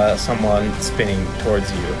see someone spinning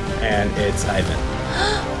towards you, and it's Ivan.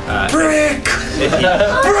 Brick!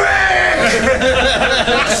 Brick!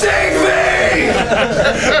 Save me!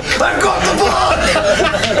 I've got the book!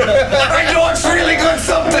 I know it's really good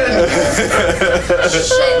something!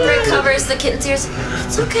 Shit, Brick covers the kitten's ears.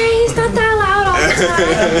 It's okay, he's not that loud all the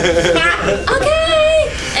time. Okay!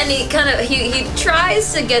 And he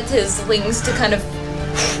tries to get his wings to kind of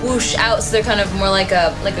whoosh out, so they're kind of more like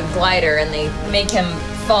a glider, and they make him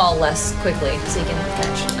fall less quickly, so he can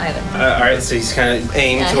catch Ivan. All right, so he's kind of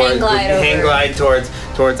aimed hang glide towards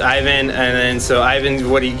Ivan, and then so Ivan,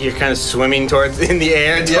 you're kind of swimming towards in the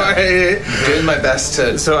air. Doing my best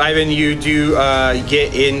to. So Ivan, you do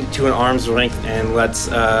get into an arm's length, and let's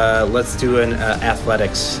do an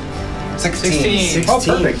athletics. 16. 16. Oh,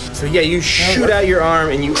 perfect. So yeah, you shoot out your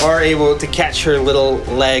arm and you are able to catch her little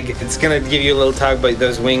leg. It's gonna give you a little tug, but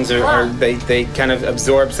those wings they kind of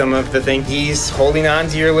absorb some of the thing. He's holding on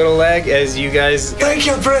to your little leg as you guys Thank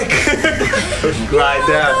you, Brick! glide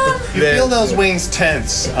down. You feel those wings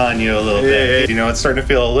tense on you a little bit. You know, it's starting to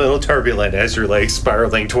feel a little turbulent as you're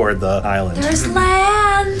spiraling toward the island. There's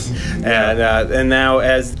land! And now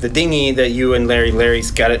as the dinghy that you and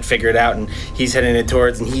Larry's got it figured out, and he's heading it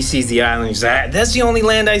towards, and he sees the island. He's like, "That's the only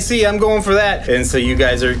land I see. I'm going for that." And so you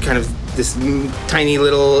guys are kind of this tiny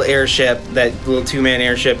little airship, that little two-man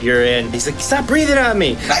airship you're in. He's like, "Stop breathing on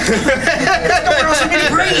me." Nowhere else for me to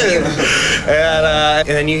breathe! And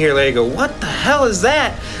then you hear Larry go, "What the hell is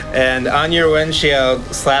that?" And on your windshield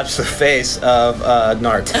slaps the face of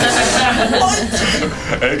NART.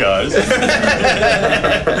 Hey guys.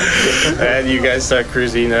 And you guys start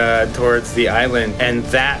cruising towards the island. And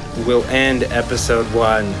that will end episode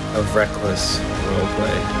 1 of Reckless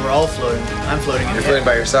Roleplay. We're all floating. I'm floating in You're the floating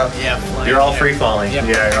by yourself? Yeah, flying. You're all free falling. Yep.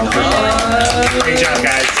 Yeah, you're all free falling. Great job,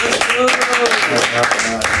 guys.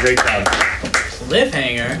 Great job.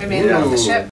 Cliffhanger. We made it off the ship.